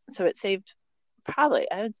 okay, So it saved probably,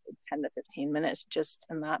 I would say 10 to 15 minutes just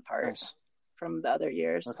in that part nice. from the other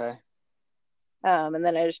years. Okay, And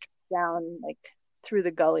then I just down like through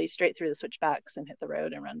the gully, straight through the switchbacks and hit the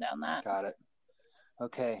road and run down that. got it.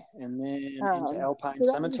 Okay, and then into Alpine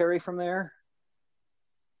So that was, Cemetery from there.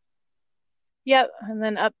 yep. And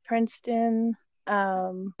then up Princeton.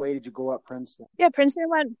 Um, Way did you go up Princeton? yeah, Princeton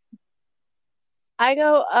went, I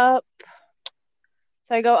go up,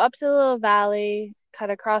 so I go up to the little valley, cut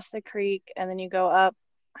across the creek, and then you go up,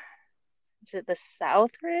 is it the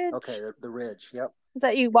South Ridge? Okay, the ridge. Yep. Is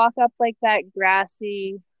that you walk up like that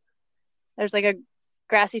grassy, there's like a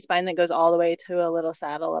grassy spine that goes all the way to a little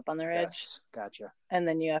saddle up on the ridge. Yes, gotcha. And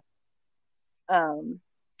then you have,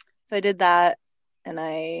 so I did that and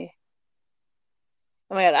oh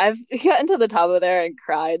my God, I've gotten to the top of there and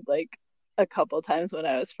cried like a couple times when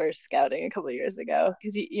I was first scouting a couple of years ago.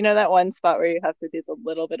 Because you know that one spot where you have to do the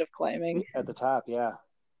little bit of climbing? At the top, yeah.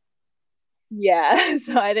 Yeah,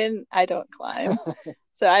 so I don't climb.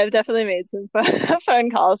 So I've definitely made some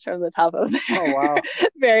phone calls from the top of there. Oh wow.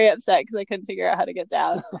 Very upset because I couldn't figure out how to get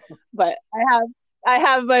down. But I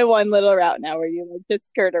have my one little route now where you like just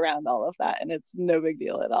skirt around all of that and it's no big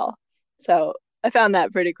deal at all. So I found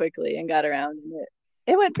that pretty quickly and got around, and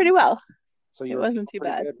it went pretty well. So It you were feeling wasn't too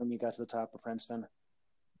pretty bad. good when you got to the top of Princeton.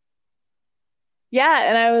 Yeah,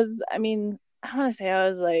 and I mean, I want to say I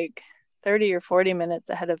was like 30 or 40 minutes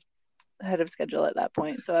ahead of schedule at that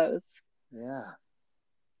point. So I was Yeah,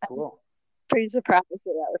 cool. pretty surprised that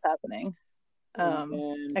that was happening. And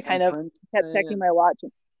then I from kind of kept checking Princeton, my watch.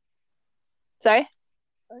 Sorry?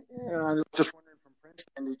 I was just wondering, from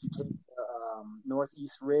Princeton, did you take the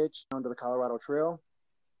Northeast Ridge down to the Colorado Trail?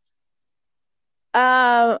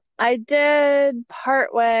 I did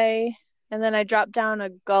part way, and then I dropped down a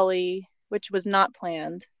gully, which was not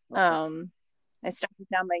planned. Okay. I started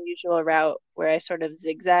down my usual route where I sort of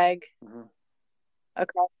zigzag Hmm.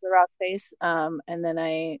 across the rock face. And then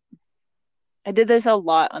I did this a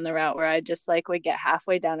lot on the route where I just like would get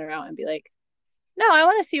halfway down a route and be like, no, I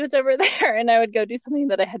want to see what's over there. And I would go do something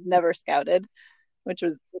that I had never scouted, which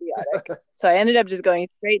was idiotic. So I ended up just going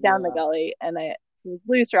straight down the Yeah. gully, and it was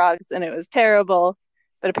loose rocks and it was terrible.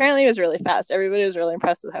 But apparently it was really fast. Everybody was really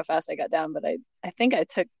impressed with how fast I got down, but I think I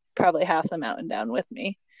took probably half the mountain down with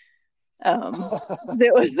me.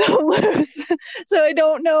 It was so loose. So I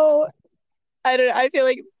don't know. I feel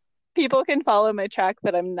like people can follow my track,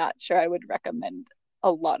 but I'm not sure I would recommend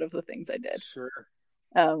a lot of the things I did. Sure.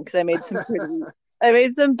 Because I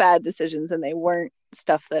made some bad decisions, and they weren't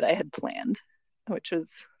stuff that I had planned, which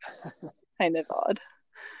was kind of odd.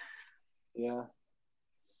 Yeah.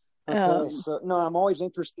 Okay, Um, so no, I'm always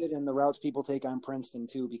interested in the routes people take on Princeton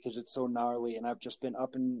too, because it's so gnarly. And I've just been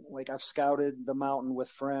up and like I've scouted the mountain with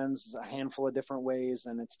friends a handful of different ways,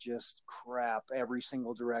 and it's just crap every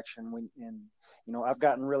single direction. And I've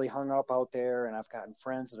gotten really hung up out there, and I've gotten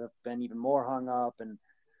friends that have been even more hung up, and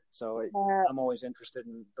so uh, I'm always interested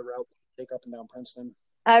in the route they take up and down Princeton.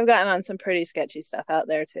 I've gotten on some pretty sketchy stuff out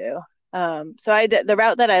there too. So I did the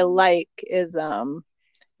route that I like is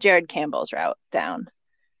Jared Campbell's route down,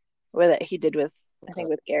 where that he did with I Okay, think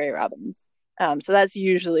with Gary Robbins. So that's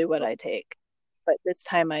usually what I take. But this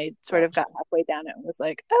time I sort of gotcha. got halfway down it and was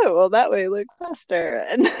like, oh, well, that way looks faster.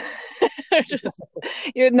 And just,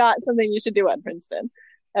 you're not something you should do on Princeton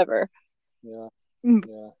ever. Yeah, Mm,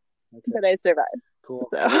 yeah. Okay, But I survived. cool.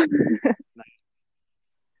 So,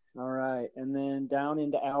 All right, and then down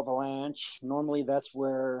into Avalanche. Normally, that's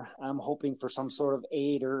where I'm hoping for some sort of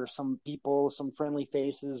aid or some people, some friendly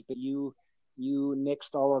faces. But you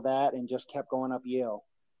nixed all of that and just kept going up Yale.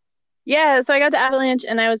 yeah, so I got to Avalanche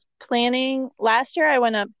and I was planning last year I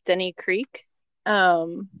went up Denny Creek.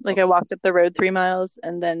 Like I Okay. walked up the road 3 miles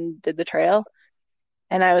and then did the trail.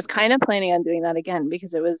 And I was Okay. kind of planning on doing that again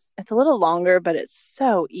because it's a little longer, but it's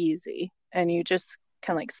so easy and you just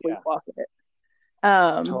can like Yeah. sleepwalk it.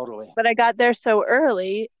 Um, Totally. but I got there so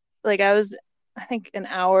early, like I was, I think, an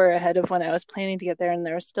hour ahead of when I was planning to get there, and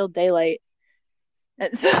there was still daylight.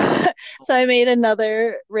 And so, so I made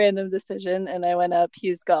another random decision, and I went up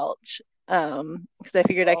Hughes Gulch, because I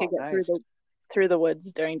figured I could Oh, get nice. through the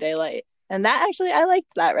woods during daylight. And that actually, I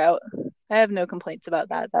liked that route. I have no complaints about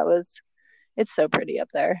that. It's so pretty up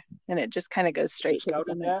there, and it just kind of goes You straight to the scouted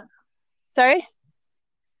summit. that? Sorry,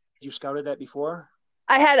 You scouted that before?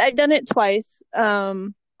 I've done it twice.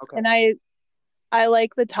 Okay. And I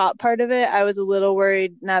like the top part of it. I was a little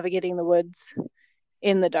worried navigating the woods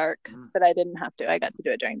in the dark, Mm, but I didn't have to. I got to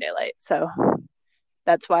do it during daylight. So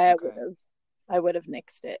that's why okay. I would have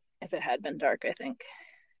nixed it if it had been dark, I think.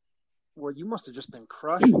 Well, you must have just been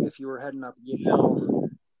crushing if you were heading up Yale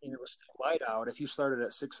and it was still light out. If you started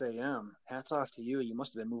at 6 a.m., hats off to you. You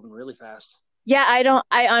must have been moving really fast. Yeah,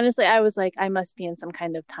 I honestly I was like, I must be in some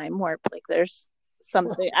kind of time warp. Like there's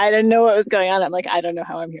something I didn't know what was going on. I'm like, I don't know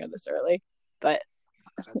how I'm here this early, but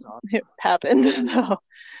That's awesome. it happened. So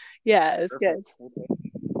yeah, it was good. Perfect.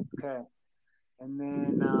 Okay. And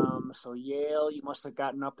then, so Yale, you must have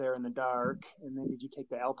gotten up there in the dark. And then, did you take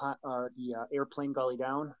the Alpine or the airplane gully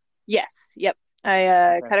down? Yes, yep.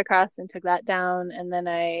 I Okay. cut across and took that down, and then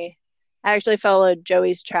I actually followed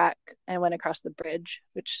Joey's track and went across the bridge,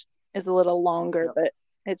 which is a little longer, Yep.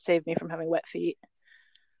 but it saved me from having wet feet.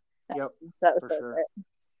 Yep. So that was For worth sure. it.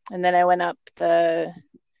 And then I went up the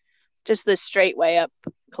straight way up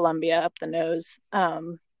Columbia, up the nose.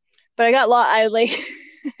 But I got lost. I like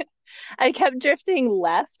I kept drifting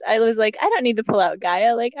left. I was like, I don't need to pull out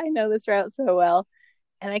Gaia. Like I know this route so well,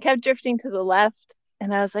 and I kept drifting to the left.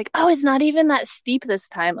 And I was like, oh, it's not even that steep this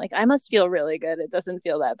time. Like, I must feel really good. It doesn't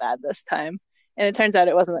feel that bad this time. And it turns out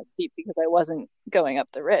it wasn't that steep because I wasn't going up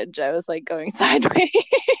the ridge. I was like going sideways.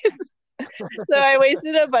 So I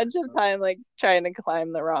wasted a bunch of time like trying to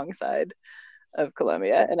climb the wrong side of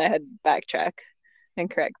Columbia. And I had to backtrack and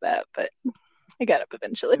correct that. But I got up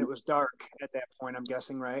eventually. And it was dark at that point, I'm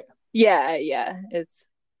guessing, right? Yeah, yeah.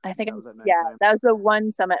 I think, That was at yeah, nighttime. that was the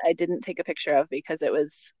one summit I didn't take a picture of because it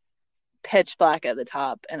was pitch black at the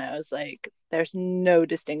top. And I was like, there's no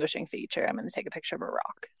distinguishing feature. I'm going to take a picture of a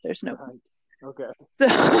rock. There's no. Right. Okay. So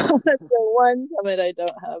that's the one summit I don't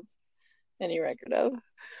have any record of.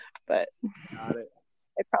 But Got it.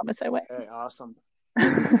 I promise I went. Okay. Awesome.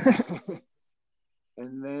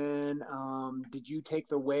 And then, did you take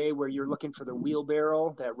the way where you're looking for the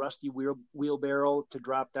wheelbarrow, that rusty wheelbarrow to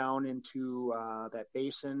drop down into that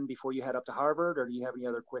basin before you head up to Harvard, or do you have any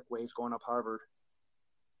other quick ways going up Harvard?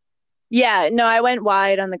 Yeah, no, I went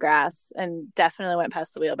wide on the grass and definitely went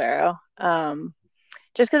past the wheelbarrow.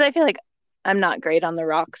 Just because I feel like I'm not great on the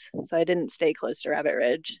rocks, so I didn't stay close to Rabbit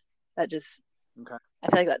Ridge. That just, Okay. I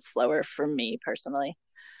feel like that's slower for me personally.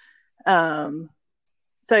 Um,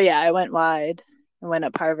 so yeah, I went wide and went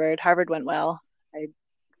up Harvard. Harvard went well.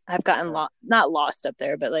 I've gotten Okay. not lost up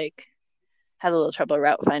there, but like had a little trouble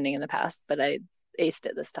route finding in the past, but I aced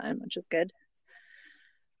it this time, which is good.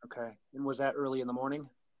 Okay. And was that early in the morning?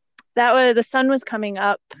 The sun was coming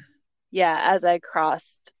up. Yeah, as I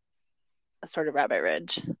crossed a sort of Rabbit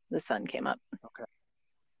Ridge, the sun came up. Okay.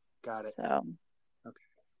 Got it. So, Okay.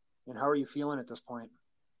 And how are you feeling at this point?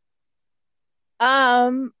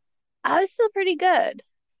 I was still pretty good.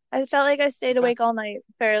 I felt like I stayed Okay. awake all night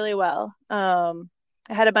fairly well. I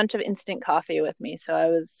had a bunch of instant coffee with me, so I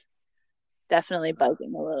was definitely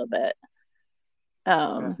buzzing a little bit. Okay.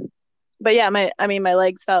 Um, but yeah, my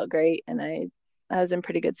legs felt great, and I was in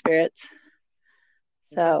pretty good spirits.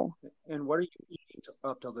 Okay. So, And what are you eating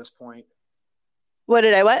up till this point? what?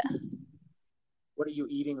 What are you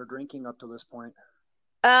eating or drinking up till this point?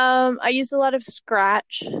 I used a lot of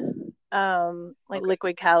Scratch, like Okay.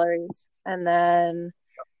 liquid calories, and then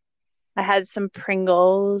I had some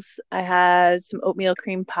Pringles. I had some oatmeal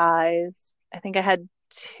cream pies. I think I had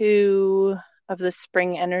two of the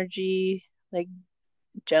Spring Energy like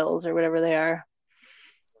gels or whatever they are.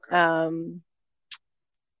 Okay. I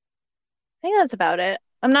think that's about it.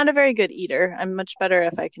 I'm not a very good eater. I'm much better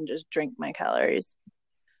if I can just drink my calories.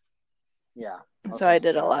 Yeah. So I Okay.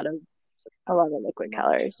 did Got it. a lot of liquid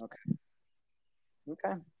calories. Okay.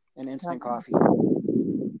 Okay. And instant Um, coffee.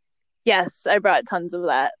 yes, I brought tons of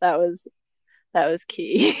that. That was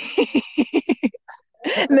key.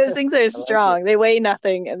 And those things are I like it. strong. They weigh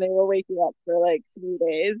nothing and they will wake you up for like 3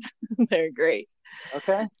 days. They're great.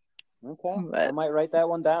 Okay. Okay. I But might write that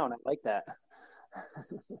one down. I like that.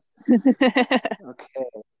 Okay.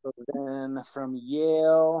 So then from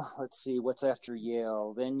Yale, let's see, what's after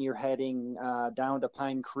Yale? Then you're heading down to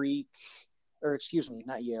Pine Creek, or excuse me,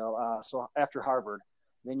 not Yale. So after Harvard,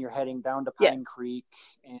 then you're heading down to Pine yes. Creek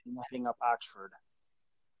and heading up Oxford.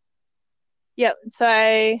 Yep. So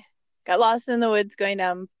I got lost in the woods going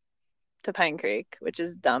down to Pine Creek, which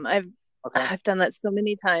is dumb. Okay. I've done that so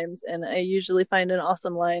many times and I usually find an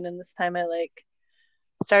awesome line, and this time I like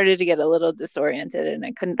started to get a little disoriented and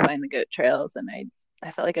I couldn't find the goat trails, and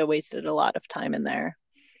I felt like I wasted a lot of time in there.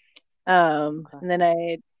 Okay. And then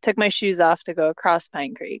I took my shoes off to go across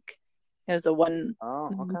Pine Creek. It was the one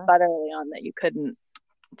Oh, okay. spot early on that you couldn't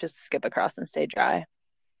just skip across and stay dry.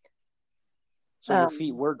 So your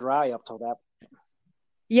feet were dry up till that.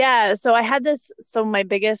 Yeah, so I had this. So my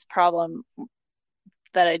biggest problem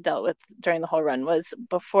that I dealt with during the whole run was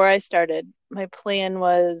before I started, my plan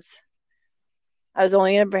was I was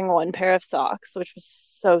only going to bring one pair of socks, which was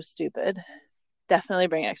so stupid. Definitely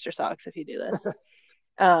bring extra socks if you do this.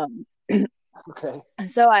 Um, Okay.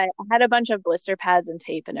 so I had a bunch of blister pads and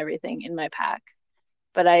tape and everything in my pack,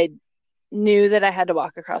 but I knew that I had to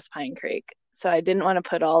walk across Pine Creek. So I didn't want to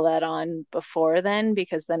put all that on before then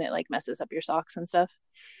because then it like messes up your socks and stuff.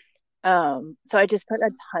 So I just put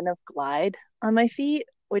a ton of Glide on my feet,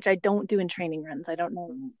 which I don't do in training runs. I don't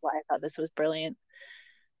know why I thought this was brilliant.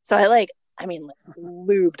 So like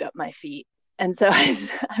lubed up my feet. And so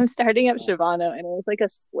I'm starting up Shivano and it was like a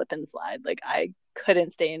slip and slide. Like I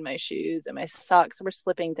couldn't stay in my shoes and my socks were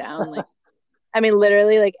slipping down. Like,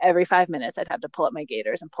 literally like every 5 minutes I'd have to pull up my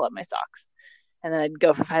gaiters and pull up my socks. And then I'd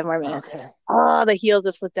go for 5 more minutes. Okay. Oh, the heels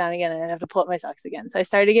have slipped down again and I'd have to pull up my socks again. So I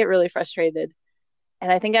started to get really frustrated.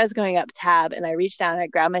 And I think I was going up tab and I reached down and I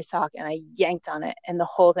grabbed my sock and I yanked on it and the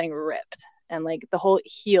whole thing ripped. And like the whole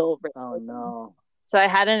heel ripped. Oh no. So I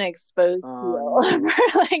had an exposed heel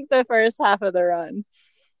for like the first half of the run.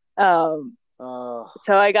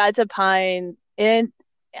 So I got to Pine and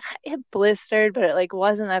it blistered, but it like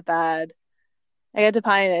wasn't that bad. I got to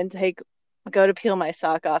Pine and go to peel my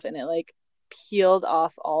sock off and it like peeled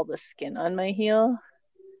off all the skin on my heel.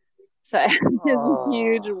 So I had this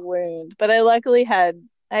huge wound, but I luckily I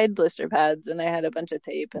had blister pads and I had a bunch of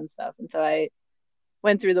tape and stuff. And so I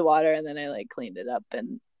went through the water and then I like cleaned it up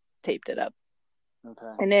and taped it up.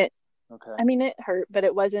 Okay. And it hurt, but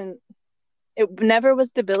it never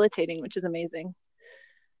was debilitating, which is amazing.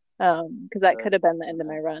 Because that could Good. have been the end of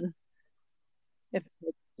my Okay. run. If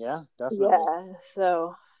Yeah, definitely. Yeah,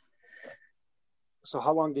 so So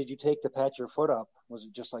how long did you take to patch your foot up? Was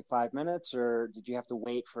it just like 5 minutes, or did you have to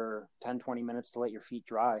wait for 10, 20 minutes to let your feet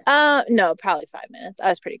dry? no, probably 5 minutes. I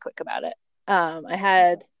was pretty quick about it. I Okay.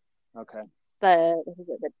 had Okay. what was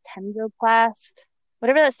it, the Tensoplast,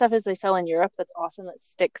 whatever that stuff is they sell in Europe. That's awesome. That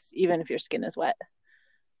sticks even if your skin is wet.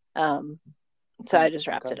 Um, so I just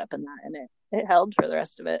wrapped Okay. it up in that, and it held for the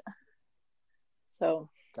rest of it. So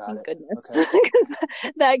Got thank it. goodness, Okay. because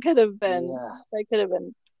that could have been Yeah,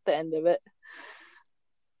 the end of it.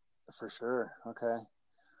 for sure. Okay.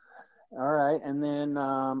 All right. And then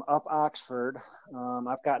up Oxford,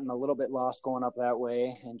 I've gotten a little bit lost going up that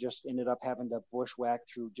way and just ended up having to bushwhack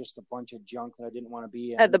through just a bunch of junk that I didn't want to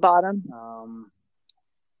be At the in. bottom.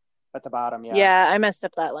 At the bottom, yeah. Yeah, I messed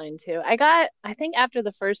up that line too. I think after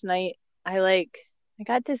the first night, I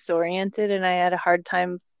got disoriented and I had a hard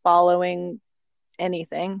time following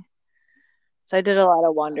anything. So I did a lot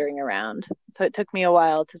of Okay. wandering around. So it took me a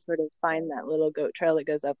while to sort of find that little goat trail that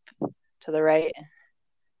goes up to the right.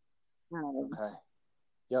 Okay.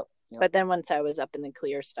 Yep. Yep. But then once I was up in the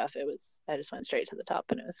clear stuff, I just went straight to the top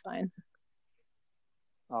and it was fine.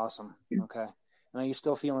 Awesome. Okay. And are you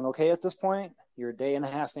still feeling okay at this point? You're a day and a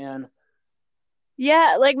half in.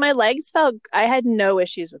 Yeah, like I had no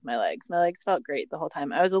issues with my legs. My legs felt great the whole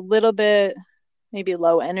time. I was a little bit maybe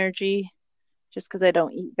low energy just because I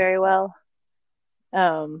don't eat very well.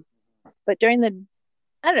 Um, but I don't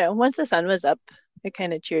know, once the sun was up, it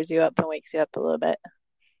kind of cheers you up and wakes you up a little bit.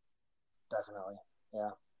 Definitely.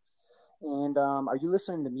 Yeah. And are you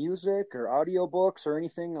listening to music or audiobooks or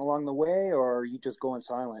anything along the way, or are you just going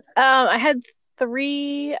silent? I had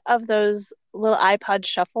three of those little iPod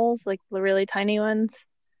shuffles, like the really tiny ones.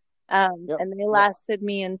 Yep. And they Yep. lasted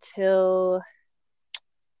me until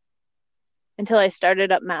I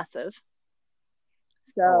started up Massive.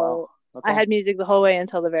 Oh, wow. So I Okay. had music the whole way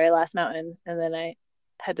until the very last mountain, and then I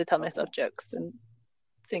had to tell Okay. myself jokes and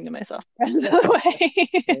sing to myself the rest of the way.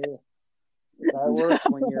 Hey, that works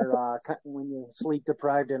when you're sleep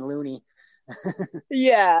deprived and loony.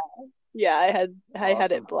 Yeah, yeah, I had it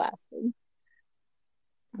Awesome. blasted.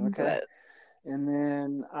 Okay. But And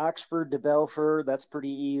then Oxford to Belford, that's pretty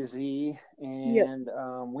easy. yep. And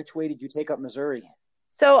which way did you take up Missouri?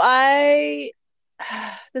 So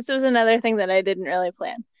this was another thing that I didn't really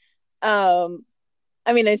plan. Um,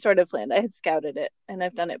 I mean, I sort of planned. I had scouted it and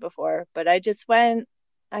I've done it before, but I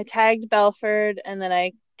tagged Belford and then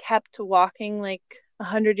I kept walking like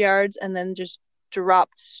 100 yards and then just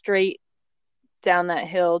dropped straight down that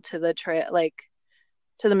hill to the trail, like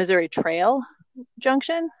to the Missouri Trail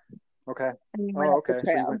junction, Okay. and we went Oh, up the okay. So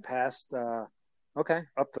you trail. went past, okay,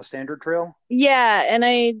 up the standard trail? Yeah, and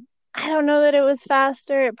I don't know that it was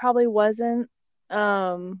faster. It probably wasn't.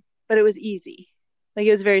 But it was easy. Like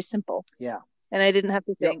it was very simple, Yeah. and I didn't have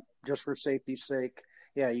to Yep. think. Just for safety's sake.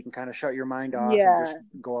 Yeah, you can kind of shut your mind off and Yeah. just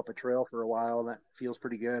go up a trail for a while. That feels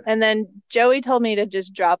pretty good. And then Joey told me to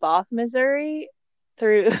just drop off Missouri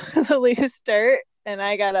through the loose dirt. And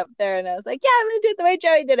I got up there and I was like, yeah, I'm going to do it the way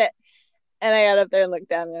Joey did it. And I got up there and looked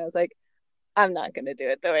down and I was like, I'm not going to do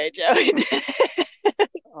it the way Joey did it.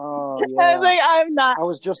 Oh, I was yeah. like, I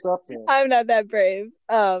was just up there. I'm not that brave.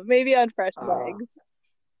 Maybe on fresh Uh, legs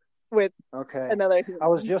with okay. another I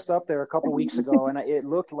was human. just up there a couple weeks ago, and it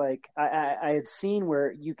looked like I had seen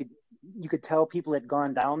where you could tell people had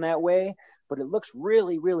gone down that way, but it looks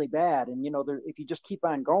really, really bad. And if you just keep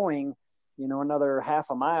on going, another half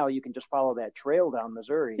a mile, you can just follow that trail down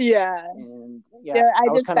Missouri. Yeah. And yeah, Yeah, I I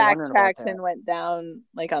was just kind of wondering about backtracked that. and went down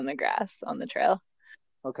like on the grass on the trail.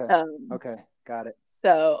 Okay. Um, Okay. Got it.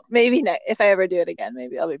 so maybe if I ever do it again,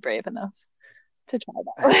 maybe I'll be brave enough to try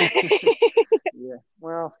that way. Yeah.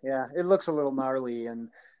 Well, yeah, it looks a little gnarly, and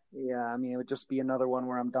yeah, I mean, it would just be another one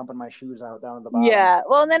where I'm dumping my shoes out down at the bottom, Yeah.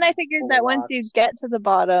 Well, and then I figured full of that once you rocks. get to the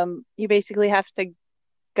bottom, you basically have to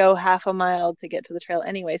go half a mile to get to the trail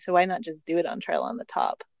anyway. So why not just do it on trail on the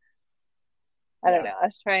top? I don't Yeah. know. I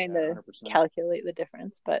was trying Yeah. to 100%. calculate the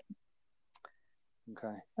difference, but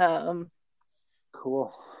Okay. um,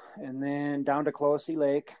 Cool. And then down to Clohessy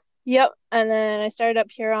Lake. yep. And then I started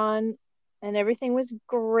up Huron, and everything was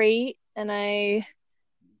great. And I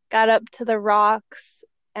got up to the rocks,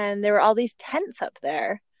 and there were all these tents up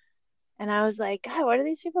there. And I was like, God, what are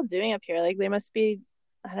these people doing up here? Like they must be,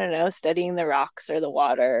 I don't know, studying the rocks or the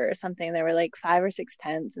water or something. There were like 5 or 6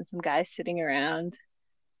 tents and some guys sitting around.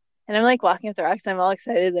 And I'm like walking up the rocks. I'm all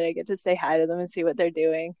excited that I get to say hi to them and see what they're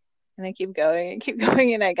doing. And I keep going and keep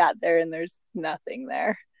going. And I got there and there's nothing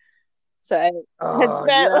there. So I had Oh,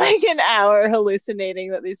 spent like yes. an hour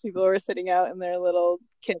hallucinating that these people were sitting out in their little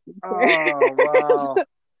kitchen Oh, chairs. wow.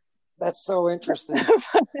 That's so interesting.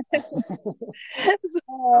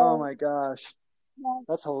 Oh So, my gosh.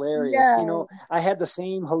 That's hilarious. yeah. I had the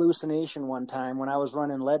same hallucination one time when I was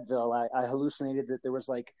running Leadville. I hallucinated that there was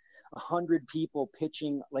like 100 people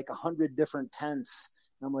pitching like 100 different tents.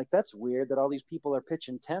 And I'm like, that's weird that all these people are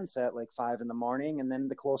pitching tents at like 5 in the morning. And then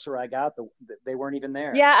the closer I got, they weren't even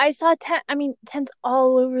there. Yeah, I saw tents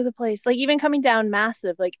all over the place. Like even coming down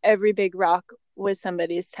massive, like every big rock was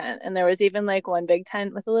somebody's tent. And there was even like one big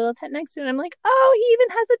tent with a little tent next to it. And I'm like, oh, he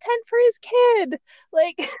even has a tent for his kid.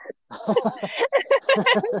 Like,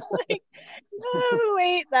 it's like, no,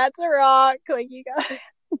 wait, that's a rock. Like you got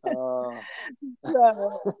uh,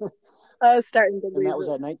 so I was starting to and lose that was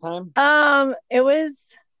it. at nighttime? It was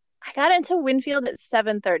I got into Winfield at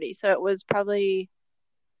 7:30, so it was probably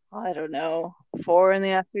I don't know, 4 in the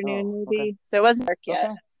Oh, afternoon okay. maybe. So it wasn't dark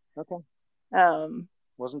yet. Okay. Okay. Um,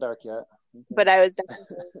 Wasn't dark yet. Okay. but I was definitely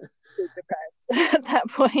sleep deprived at that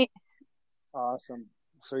point. Awesome.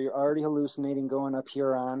 So you're already hallucinating going up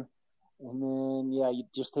Huron. And then, yeah, you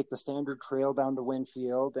just take the standard trail down to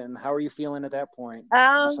Winfield. And how are you feeling at that point,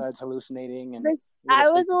 besides hallucinating and a little I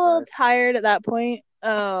sleep was a little deprived? tired at that point.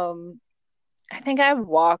 I think I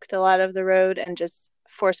walked a lot of the road and just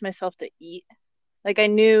forced myself to eat. Like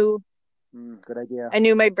Good idea. I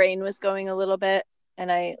knew my brain was going a little bit,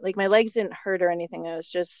 and I like my legs didn't hurt or anything. I was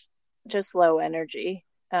just low energy.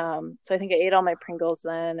 So I think I ate all my Pringles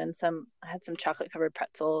then, and I had some chocolate covered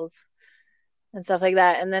pretzels and stuff like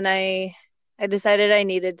that. And then I decided I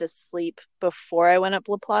needed to sleep before I went up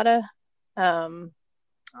La Plata. Um,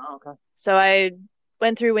 Oh, okay. so I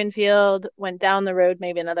went through Winfield, went down the road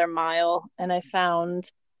maybe another mile, and I found,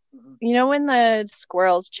 Mm-hmm. when the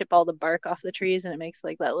squirrels chip all the bark off the trees and it makes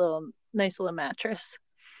like that little nice little mattress.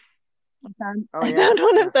 Oh, I yeah. found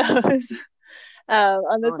one Yeah. of those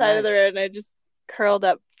on the Oh, side of the nice. road, and I just curled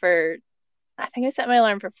up for. I think I set my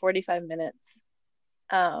alarm for 45 minutes.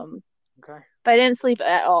 Um, Okay. but I didn't sleep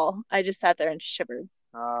at all. I just sat there and shivered.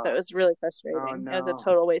 So it Oh, was really oh frustrating. It was a no.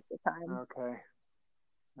 total waste of time. Okay.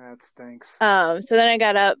 That stinks. So then I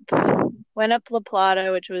got up, went up La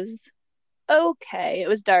Plata, which was okay. It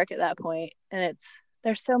was dark at that point, and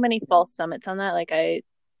there's so many Yeah. false summits on that. Like I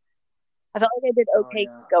felt like I did Oh, okay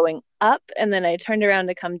yeah. going up, and then I turned around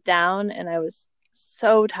to come down, and I was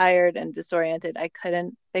so tired and disoriented. I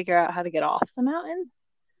couldn't figure out how to get off the mountain.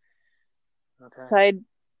 Okay. So I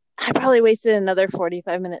probably wasted another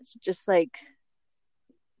 45 minutes, just like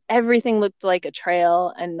everything looked like a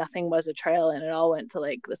trail and nothing was a trail, and it all went to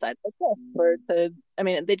like the side of the cliff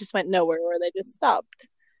they just went nowhere, where they just stopped,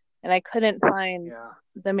 and I couldn't find Yeah.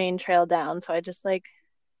 the main trail down. So I just like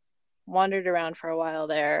wandered around for a while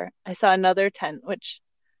there. I saw another tent, which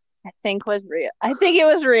I think was real. I think it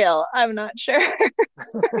was real. I'm not sure.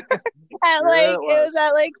 Sure it It was was.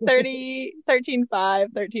 at like 30, 13.5,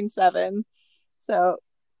 13.7. So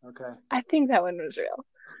Okay. I think that one was real.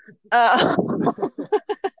 Uh,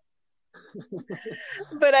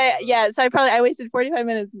 but so I wasted 45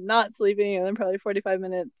 minutes not sleeping, and then probably 45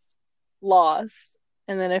 minutes lost.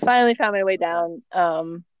 And then I finally found my way Okay. down.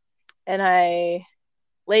 And I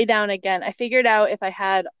lay down again. I figured out if I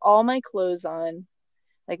had all my clothes on,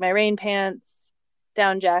 like my rain pants,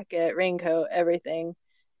 down jacket, raincoat, everything,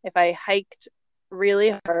 if I hiked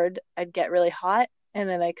really hard, I'd get really hot, and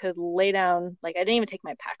then I could lay down. Like I didn't even take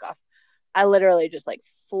my pack off. I literally just like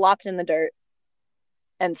flopped in the dirt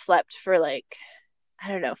and slept for like, I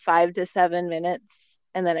don't know, 5 to 7 minutes,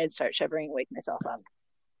 and then I'd start shivering, wake myself up.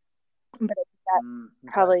 But I did that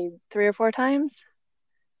Okay. probably 3 or 4 times.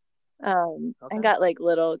 Okay. And got like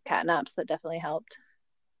little cat naps that definitely helped.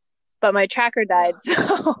 But my tracker Yeah. died, so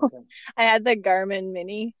Okay. I had the Garmin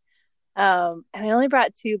Mini. And I only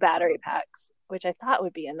brought 2 battery Uh-huh. packs, which I thought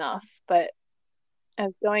would be enough. But I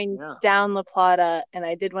was going Yeah. down La Plata, and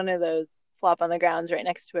I did one of those flop on the grounds right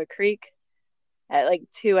next to a creek at like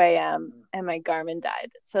 2 a.m. and my Garmin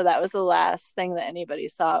died. So that was the last thing that anybody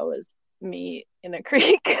saw, was me in a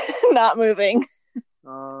creek, not moving.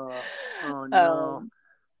 Oh no. Um,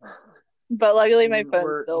 but luckily my And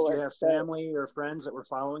phone still did you worked. have So family or friends that were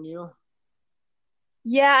following you?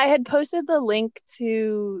 yeah, I had posted the link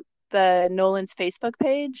to the Nolan's Facebook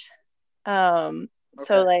page. So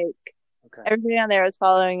Okay. like Okay. everybody on there was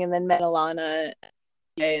following, and then met Alana,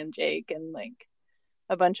 Jay, and Jake, and like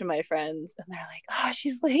a bunch of my friends, and they're like, "Oh,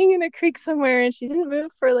 she's laying in a creek somewhere, and she didn't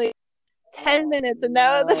move for like 10 minutes, and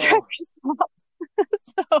now the No. tractor stopped."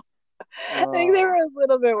 So I think they were Oh. a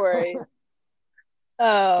little bit worried.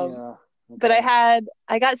 Yeah. But Okay.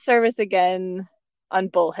 I got service again on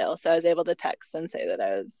Bull Hill, so I was able to text and say that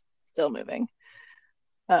I was still moving.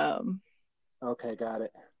 Um, Okay, got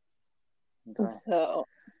it. Okay. so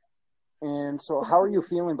And so how are you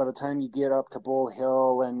feeling by the time you get up to Bull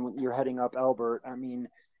Hill and you're heading up Elbert? I mean,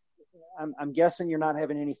 I'm guessing you're not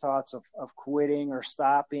having any thoughts of quitting or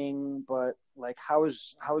stopping, but like,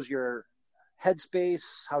 how's your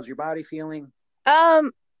headspace? How's your body feeling?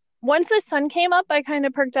 once the sun came up, I kind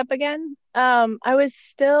of perked up again. I was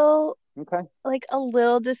still Okay. like a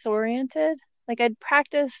little disoriented. Like I'd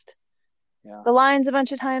practiced Yeah. the lines a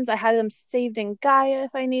bunch of times. I had them saved in Gaia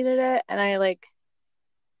if I needed it. And I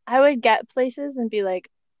would get places and be like,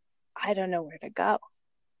 I don't know where to go.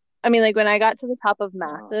 I mean, like when I got to the top of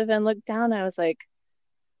Massive and looked down, I was like,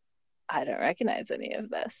 I don't recognize any of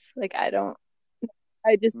this. Like, I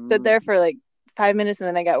just stood there for like 5 minutes and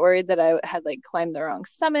then I got worried that I had like climbed the wrong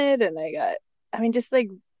summit and just like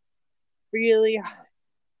really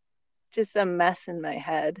just a mess in my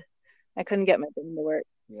head. I couldn't get my brain to work.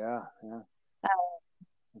 Yeah.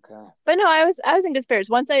 Okay. But no, I was in good spirits.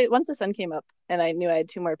 Once the sun came up and I knew I had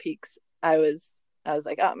two more peaks, I was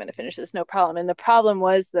like, oh, I'm gonna finish this, no problem. And the problem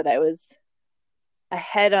was that I was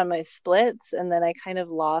ahead on my splits, and then I kind of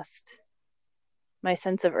lost my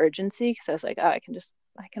sense of urgency because I was like, oh, I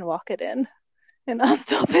can walk it in, and I'll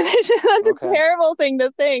still finish it. That's a terrible thing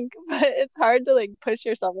to think, but it's hard to like push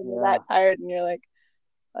yourself when you're that tired, and you're like,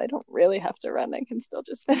 I don't really have to run. I can still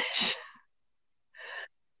just finish.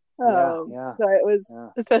 So it was,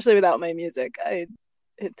 especially without my music,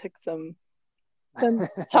 it took some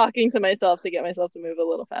talking to myself to get myself to move a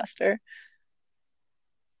little faster.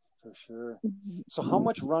 For sure. So how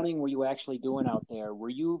much running were you actually doing out there? Were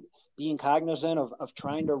you being cognizant of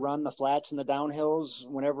trying to run the flats and the downhills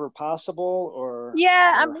whenever possible, or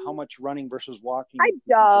how much running versus walking? I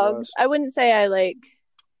jogged. I wouldn't say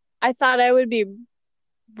I thought I would be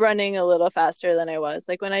running a little faster than I was.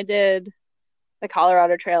 Like when I did the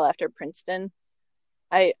Colorado Trail after Princeton,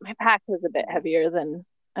 my pack was a bit heavier than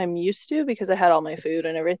I'm used to because I had all my food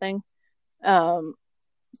and everything.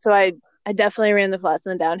 So I definitely ran the flats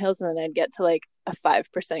and the downhills, and then I'd get to like a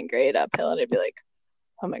 5% grade uphill, and I'd be like,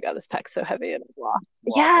 "Oh my god, this pack's so heavy!" And I'd walk.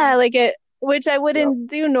 Yeah, like it, which I wouldn't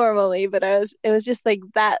do normally, but it was just like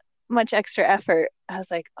that much extra effort. I was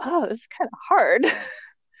like, "Oh, this is kind of hard."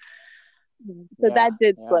 So that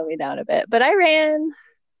did slow me down a bit, but I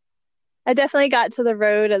definitely got to the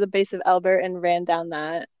road at the base of Elbert and ran down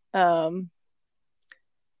that all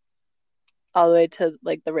the way to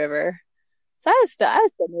like the river. So I was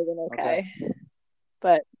still moving okay.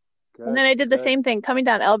 But and then I did the same thing coming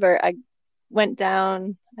down Elbert. I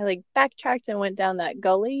like backtracked and went down that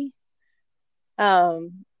gully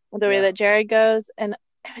the way that Jared goes, and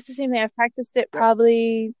it was the same thing. I've practiced it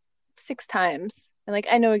probably 6 times, and like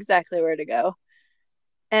I know exactly where to go.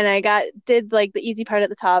 And I did like the easy part at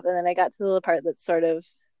the top, and then I got to the little part that's sort of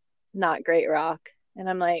not great rock, and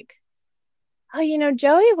I'm like, oh,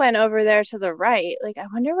 Joey went over there to the right. Like, I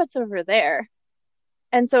wonder what's over there.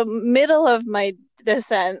 And so middle of my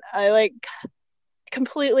descent, I like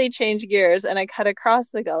completely changed gears and I cut across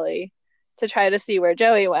the gully to try to see where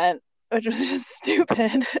Joey went, which was just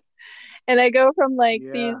stupid. And I go from like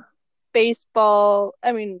these bigger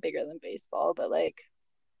than baseball, but like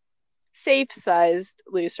safe-sized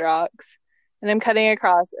loose rocks. And I'm cutting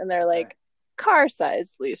across and they're like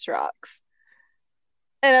car-sized loose rocks.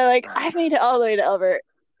 And I've made it all the way to Elbert,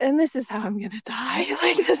 and this is how I'm going to die.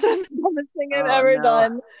 Like, this was the dumbest thing I've ever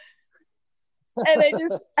done. And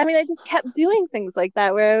I just kept doing things like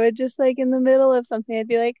that, where I would just like in the middle of something, I'd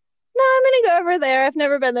be like, no, I'm going to go over there. I've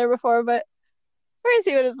never been there before, but we're going to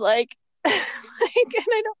see what it's like. And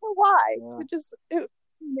I don't know why. Yeah. It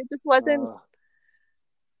just wasn't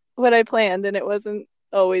what I planned, and it wasn't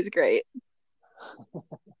always great.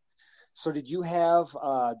 So did you have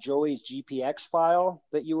Joey's GPX file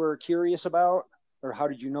that you were curious about? Or how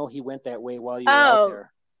did you know he went that way while you were out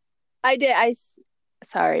there? I did.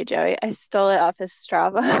 Sorry, Joey. I stole it off his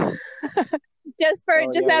Strava. just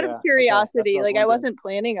out of curiosity. Okay, I wasn't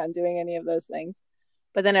planning on doing any of those things.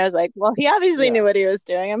 But then I was like, well, he obviously knew what he was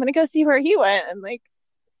doing. I'm going to go see where he went. And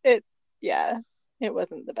it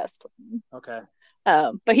wasn't the best plan. Okay.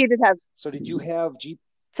 But he did have. So did you have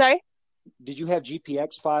Sorry? Did you have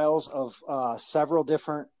GPX files of several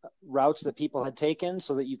different routes that people had taken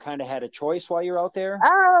so that you kind of had a choice while you're out there?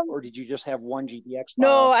 Or did you just have one GPX file?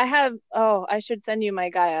 No, I have. Oh, I should send you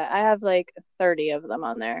my Gaia. I have like 30 of them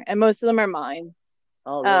on there, and most of them are mine.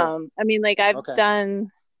 Oh, really? I've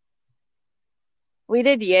done. We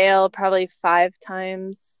did Yale probably 5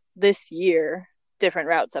 times this year, different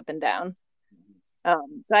routes up and down.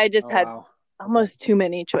 So I just had almost too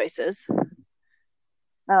many choices.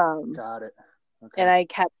 Got it. Okay. And I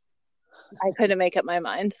couldn't make up my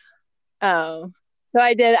mind. So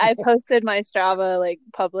I posted my Strava like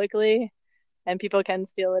publicly and people can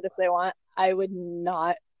steal it if they want. I would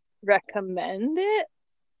not recommend it.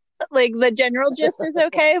 Like the general gist is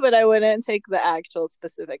okay, but I wouldn't take the actual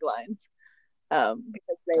specific lines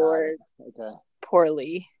because they Got were it. Okay.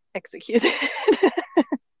 poorly executed.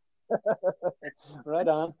 Right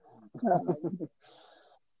on. Um,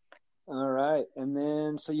 All right. And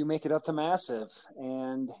then, so you make it up to Massive,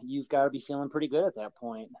 and you've got to be feeling pretty good at that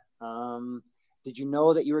point. Did you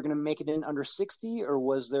know that you were going to make it in under 60, or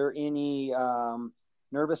was there any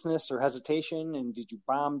nervousness or hesitation? And did you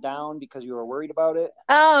bomb down because you were worried about it?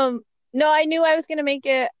 no, I knew I was gonna make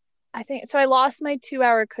it. I think so. I lost my 2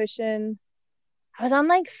 hour cushion. I was on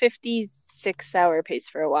like 56 hour pace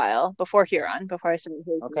for a while before Huron, before I started Okay.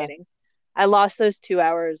 hallucinating. I lost those 2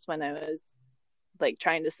 hours when I was like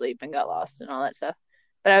trying to sleep and got lost and all that stuff.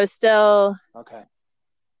 But I was still, Okay.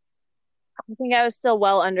 I think I was still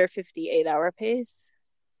well under 58 hour pace.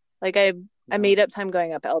 Like I Yeah. made up time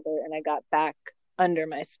going up Elbert and I got back under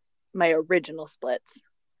my original splits.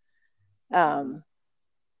 Uh, Um,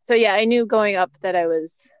 so yeah, I knew going up that I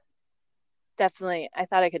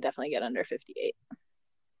thought I could definitely get under 58.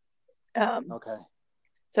 okay.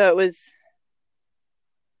 So it was,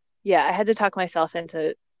 yeah, I had to talk myself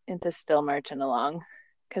into still marching along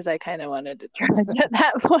because I kind of wanted to trudge at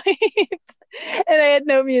that point. And I had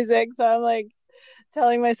no music, so I'm like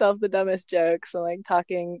telling myself the dumbest jokes and like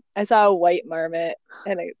talking. I saw a white marmot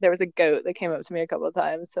and there was a goat that came up to me a couple of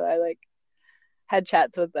times, so I like had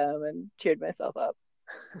chats with them and cheered myself up.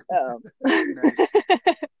 Nice.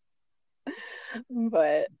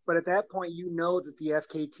 But But at that point, you know that the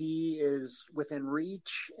FKT is within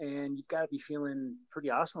reach, and you've got to be feeling pretty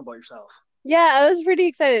awesome about yourself. yeah, I was pretty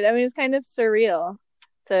excited. I mean, it was kind of surreal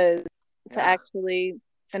to Yeah, actually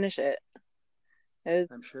finish it. It was,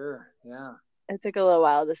 I'm sure. Yeah. it took a little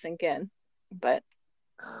while to sink in, but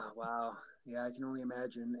Oh, wow. Yeah, I can only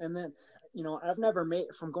imagine. And then, I've never made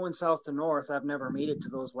from going south to north, I've never made it to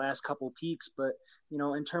those last couple peaks. But,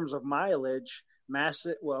 in terms of mileage,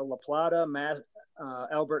 Massive, well, La Plata,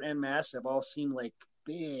 Albert, and Massive all seem like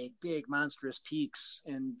big, big, monstrous peaks.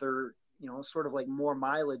 And they're, sort of like more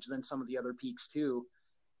mileage than some of the other peaks, too.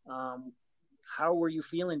 Um, how were you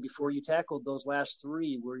feeling before you tackled those last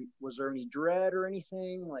three? Was there any dread or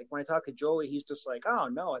anything? Like when I talk to Joey, he's just like, "Oh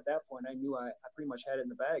no!" At that point, I knew I pretty much had it in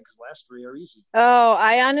the bag because last three are easy. oh,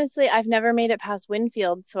 I've never made it past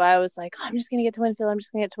Winfield, so I was like, oh, I'm just gonna get to Winfield. I'm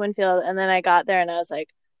just gonna get to Winfield, and then I got there and I was like,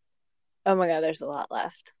 oh my God, there's a lot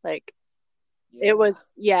left. Like it Yeah.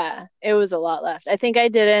 was, yeah, it was a lot left. I think I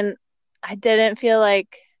didn't feel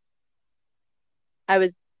like I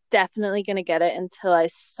was definitely gonna get it until I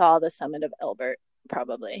saw the summit of Elbert,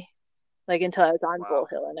 probably. Like until I was on Bull Wow.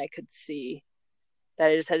 Hill and I could see that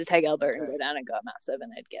I just had to tag Elbert and Okay. go down and go up Massive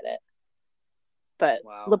and I'd get it. But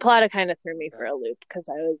La Wow. Plata kind of threw me for Okay. a loop because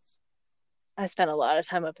I spent a lot of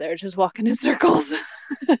time up there just walking in circles.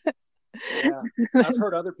 Yeah. I've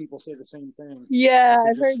heard other people say the same thing. Yeah, Like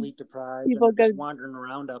they're I've just heard sleep deprived and people they're go, just wandering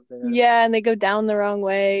around up there. yeah, and they go down the wrong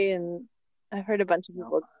way. And I've heard a bunch of No,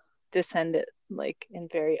 people descend it like in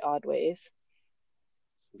very odd ways.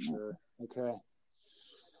 for sure. Okay.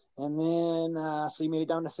 And then, so you made it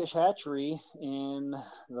down to Fish Hatchery in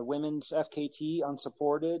the women's FKT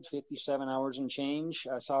unsupported, 57 hours and change.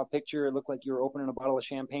 I saw a picture. It looked like you were opening a bottle of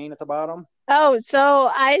champagne at the bottom. Oh, so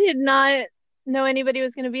I did not know anybody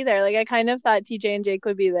was going to be there. Like I kind of thought TJ and Jake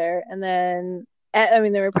would be there. And then, I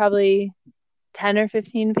mean, there were probably 10 or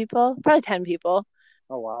 15 people, probably 10 people.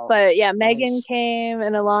 Oh, wow. But yeah, Megan Nice. came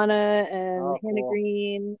and Alana and Oh, Hannah cool.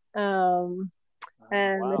 Green. Oh,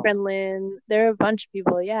 And my wow. friend Lynn. There were a bunch of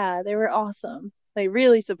people. Yeah, they were awesome. Like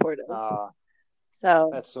really supportive.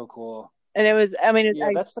 So, That's so cool. and it was, I mean, Yeah,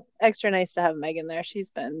 it's extra nice to have Megan there. She's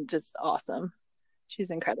been just awesome. She's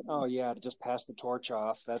incredible. oh, yeah, to just pass the torch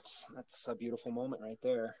off. That's a beautiful moment right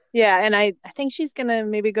there. Yeah, and I think she's gonna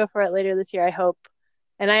maybe go for it later this year. I hope.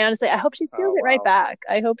 And I hope she steals Oh, it right wow. back.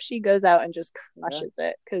 I hope she goes out and just Yeah, crushes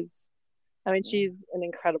it because I mean yeah, she's an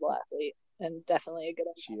incredible athlete and definitely a good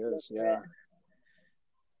she ambassador is. for it. Yeah.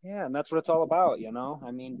 Yeah, and that's what it's all about,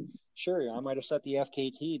 I mean, sure, I might have set the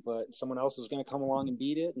FKT, but someone else is going to come along and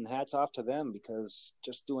beat it, and hats off to them because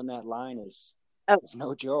just doing that line is Oh, it's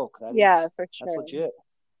no joke. yeah, for That's sure. legit.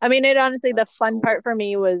 I mean, it honestly the That's fun part cool. for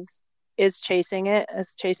me is chasing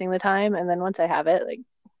the time, and then once I have it, like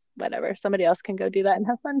whatever, somebody else can go do that and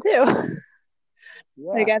have fun too.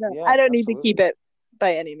 Like Yeah, I yeah, don't need to keep absolutely. it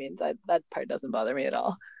by any means. That part doesn't bother me at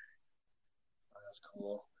all. That's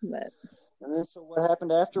cool. But And then, so what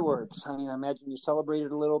happened afterwards? I mean, I imagine you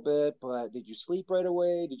celebrated a little bit, but did you sleep right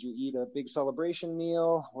away? Did you eat a big celebration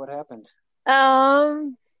meal? What happened?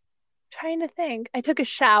 um trying to think. I took a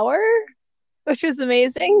shower, which was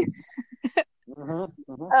amazing, at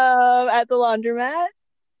the laundromat.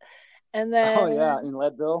 And Oh yeah, then, in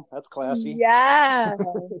Leadville. That's classy. yeah,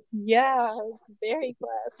 yeah, very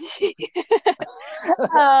classy. Hey,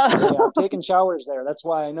 um, I've taken showers there. That's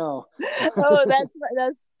why I know. oh, that's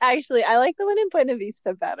actually, I like the one in Buena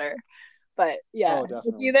Vista better. But yeah, Oh,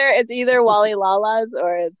 definitely. it's either Wally Lala's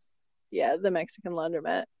or it's the Mexican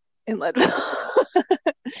laundromat in Leadville. Nice.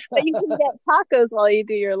 But you can get tacos while you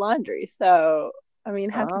do your laundry. So, I mean,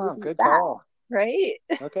 how can you beat Good that, call. right?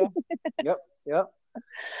 Okay. Yep. Yep.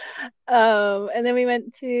 And then we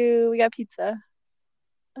got pizza,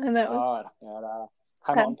 and that was At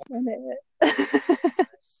High that's Mountain kind of it.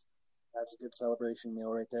 Pass. That's a good celebration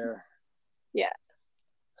meal right there. Yeah.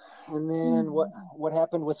 And then what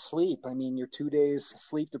happened with sleep? I mean, you're 2 days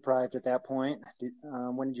sleep deprived at that point.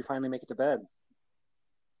 When did you finally make it to bed?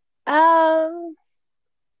 I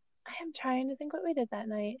am trying to think what we did that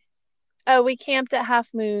night. Oh, we camped at Half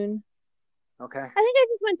Moon. Okay. I think I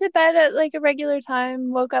just went to bed at like a regular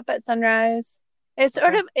time, woke up at sunrise.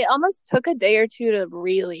 Okay. It almost took a day or two to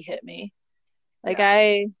really hit me. Like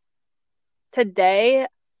Yeah. today,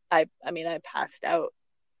 I mean, I passed out.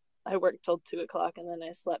 I worked till 2 o'clock and then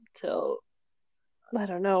I slept till, I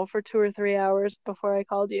don't know, for 2 or 3 hours before I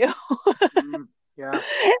called you. Yeah.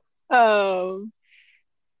 Um,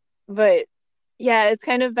 but yeah, it's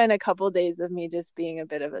kind of been a couple days of me just being a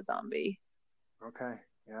bit of a zombie. Okay.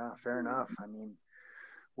 Yeah. Fair enough. I mean,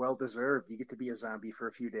 well deserved. You get to be a zombie for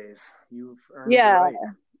a few days. You've earned the Yeah.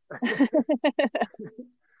 right.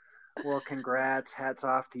 Well, congrats. Hats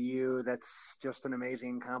off to you. That's just an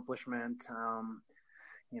amazing accomplishment.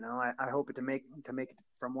 I hope to make it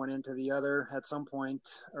from one end to the other at some point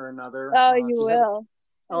or another. Oh, Do you you have? will.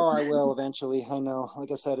 Oh, I will eventually. I know.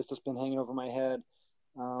 Like I said, it's just been hanging over my head.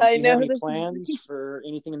 I Do you have know any this. plans for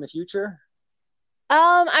anything in the future?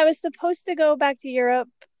 I was supposed to go back to Europe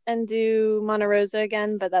and do Monte Rosa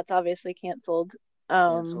again, but that's obviously canceled.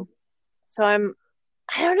 Canceled. So I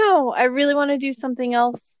don't know. I really want to do something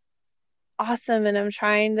else awesome, and I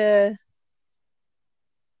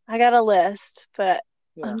got a list, but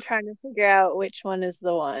Yeah. I'm trying to figure out which one is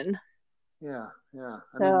the one. Yeah. Yeah.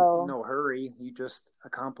 I mean, So, no hurry. You just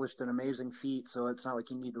accomplished an amazing feat, so it's not like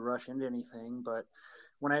you need to rush into anything. But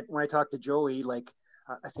when I talked to Joey, like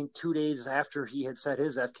I think 2 days after he had set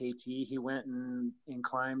his FKT, he went and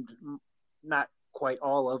climbed not quite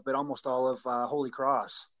all of, but almost all of Holy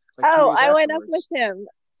Cross. Like two oh, days I went up with afterwards. him.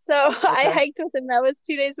 So I Okay. hiked with him. That was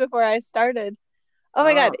 2 days before I started. Oh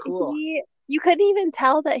my God. Oh, cool. You couldn't even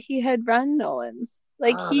tell that he had run Nolan's.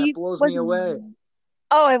 Like That he blows me was, away.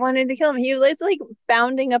 oh, I wanted to kill him. He was like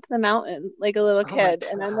bounding up the mountain like a little Oh my kid.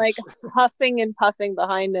 And I'm like gosh. huffing and puffing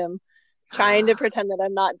behind him, trying to pretend that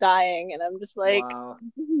I'm not dying. And I'm just like, Wow.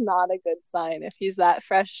 this is not a good sign if he's that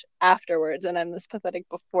fresh afterwards and I'm this pathetic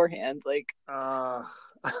beforehand. Like Uh,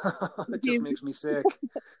 it just he's makes me sick.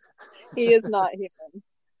 he is not human.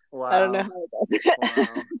 I don't know Wow. how he does it.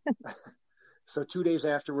 Wow. So 2 days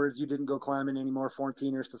afterwards, you didn't go climbing any more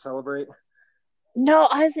 14ers to celebrate? No,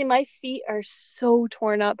 honestly, my feet are so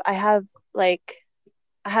torn up. I haven't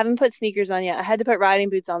put sneakers on yet. I had to put riding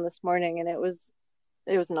boots on this morning and it was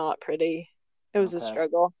not pretty. It was a Okay.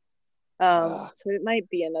 struggle. So it might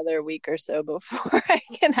be another week or so before I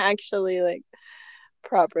can actually like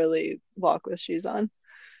properly walk with shoes on.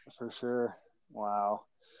 For sure. Wow.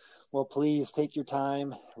 Well, please take your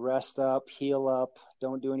time, rest up, heal up.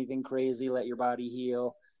 Don't do anything crazy. Let your body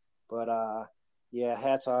heal. But yeah,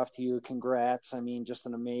 hats off to you. Congrats. I mean, just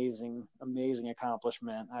an amazing, amazing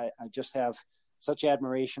accomplishment. I just have such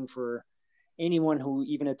admiration for anyone who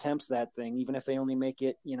even attempts that thing, even if they only make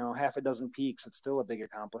it, half a dozen peaks. It's still a big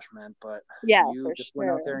accomplishment. But Yeah, you for just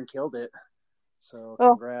went out sure. there and killed it. So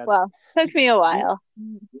Oh, congrats. well, took me a You, while.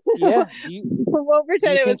 yeah. We'll Do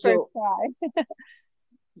pretend you it was think first you'll? try.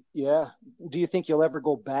 Yeah. Do you think you'll ever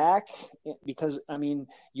go back? Because, I mean,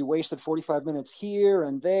 you wasted 45 minutes here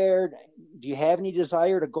and there. Do you have any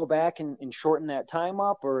desire to go back and shorten that time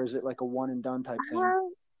up, or is it like a one and done type thing?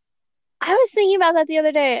 I was thinking about that the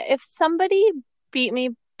other day. If somebody beat me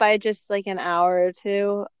by just like an hour or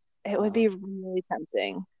two, it would Uh, be really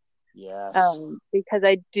tempting. yes. Because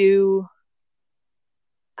I do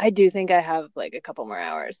think I have like a couple more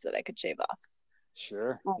hours that I could shave off.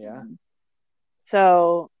 Sure. Yeah. Um,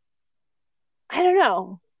 so I don't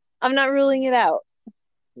know. I'm not ruling it out.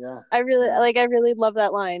 Yeah. I really Yeah. I really love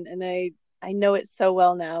that line, and I know it so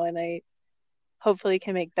well now, and I hopefully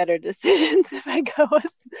can make better decisions if I go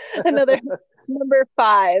with another number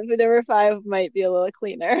five. Number five might be a little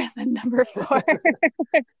cleaner than number four.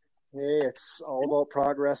 Hey, it's all about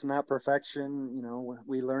progress, not perfection. You know,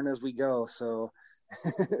 we learn as we go. So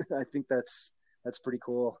I think that's pretty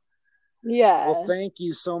cool. Yeah. Well, thank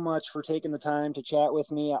you so much for taking the time to chat with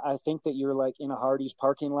me. I think that you're like in a Hardee's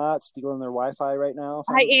parking lot stealing their Wi-Fi right now. If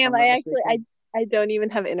I am. I'm not I actually, mistaken. I don't even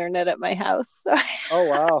have internet at my house. So Oh,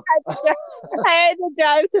 wow. I had to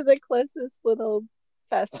drive to the closest little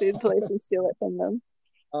fast food place and steal it from them.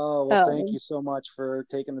 Oh, well, thank you so much for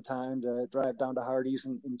taking the time to drive down to Hardee's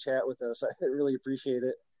and chat with us. I really appreciate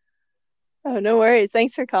it. Oh, no worries.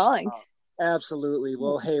 Thanks for calling. Absolutely.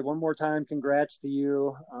 Well, hey, one more time, congrats to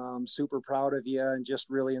you. Super proud of you and just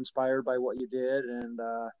really inspired by what you did. And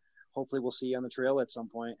hopefully we'll see you on the trail at some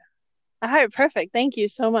point. All right, perfect. Thank you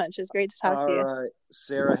so much. It's great to talk to you. All right,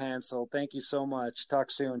 Sarah Hansel, thank you so much.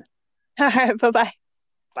 Talk soon. All right, bye-bye.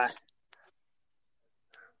 Bye.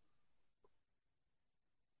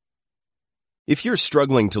 If you're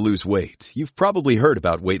struggling to lose weight, you've probably heard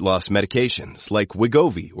about weight loss medications like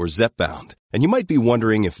Wegovy or Zepbound, and you might be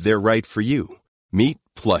wondering if they're right for you. Meet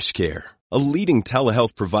PlushCare, a leading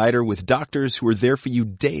telehealth provider with doctors who are there for you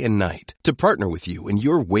day and night to partner with you in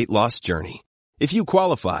your weight loss journey. If you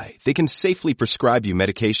qualify, they can safely prescribe you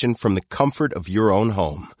medication from the comfort of your own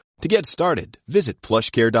home. To get started, visit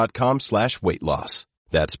plushcare.com/weightloss.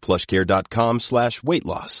 That's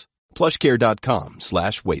plushcare.com/weightloss.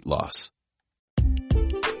 plushcare.com/weightloss.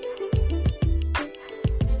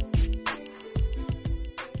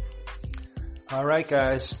 All right,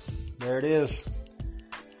 guys, there it is.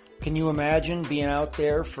 Can you imagine being out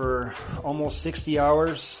there for almost 60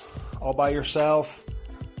 hours all by yourself?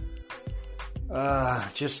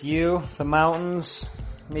 Just you, the mountains,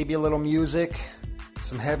 maybe a little music,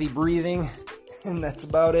 some heavy breathing, and that's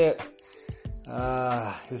about it.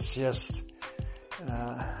 It's just,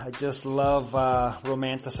 I just love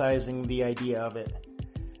romanticizing the idea of it.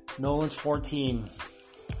 Nolan's 14.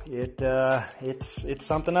 It's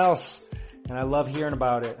something else. And I love hearing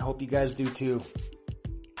about it. I hope you guys do too.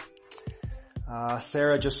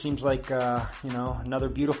 Sarah just seems like, another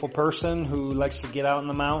beautiful person who likes to get out in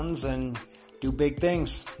the mountains and do big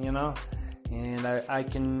things, and I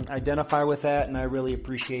can identify with that, and I really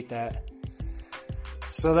appreciate that.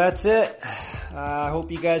 So that's it. I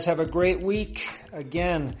hope you guys have a great week.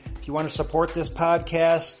 Again, if you want to support this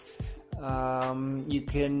podcast, you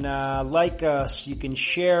can like us, you can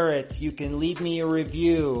share it, you can leave me a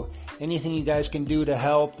review. Anything you guys can do to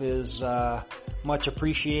help is much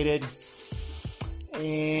appreciated.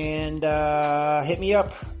 And hit me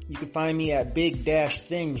up. You can find me at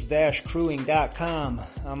big-things-crewing.com.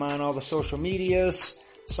 I'm on all the social medias.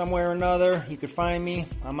 Somewhere or another, you can find me.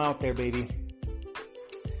 I'm out there, baby.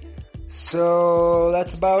 So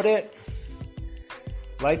that's about it.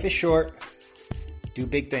 Life is short. Do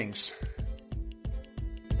big things.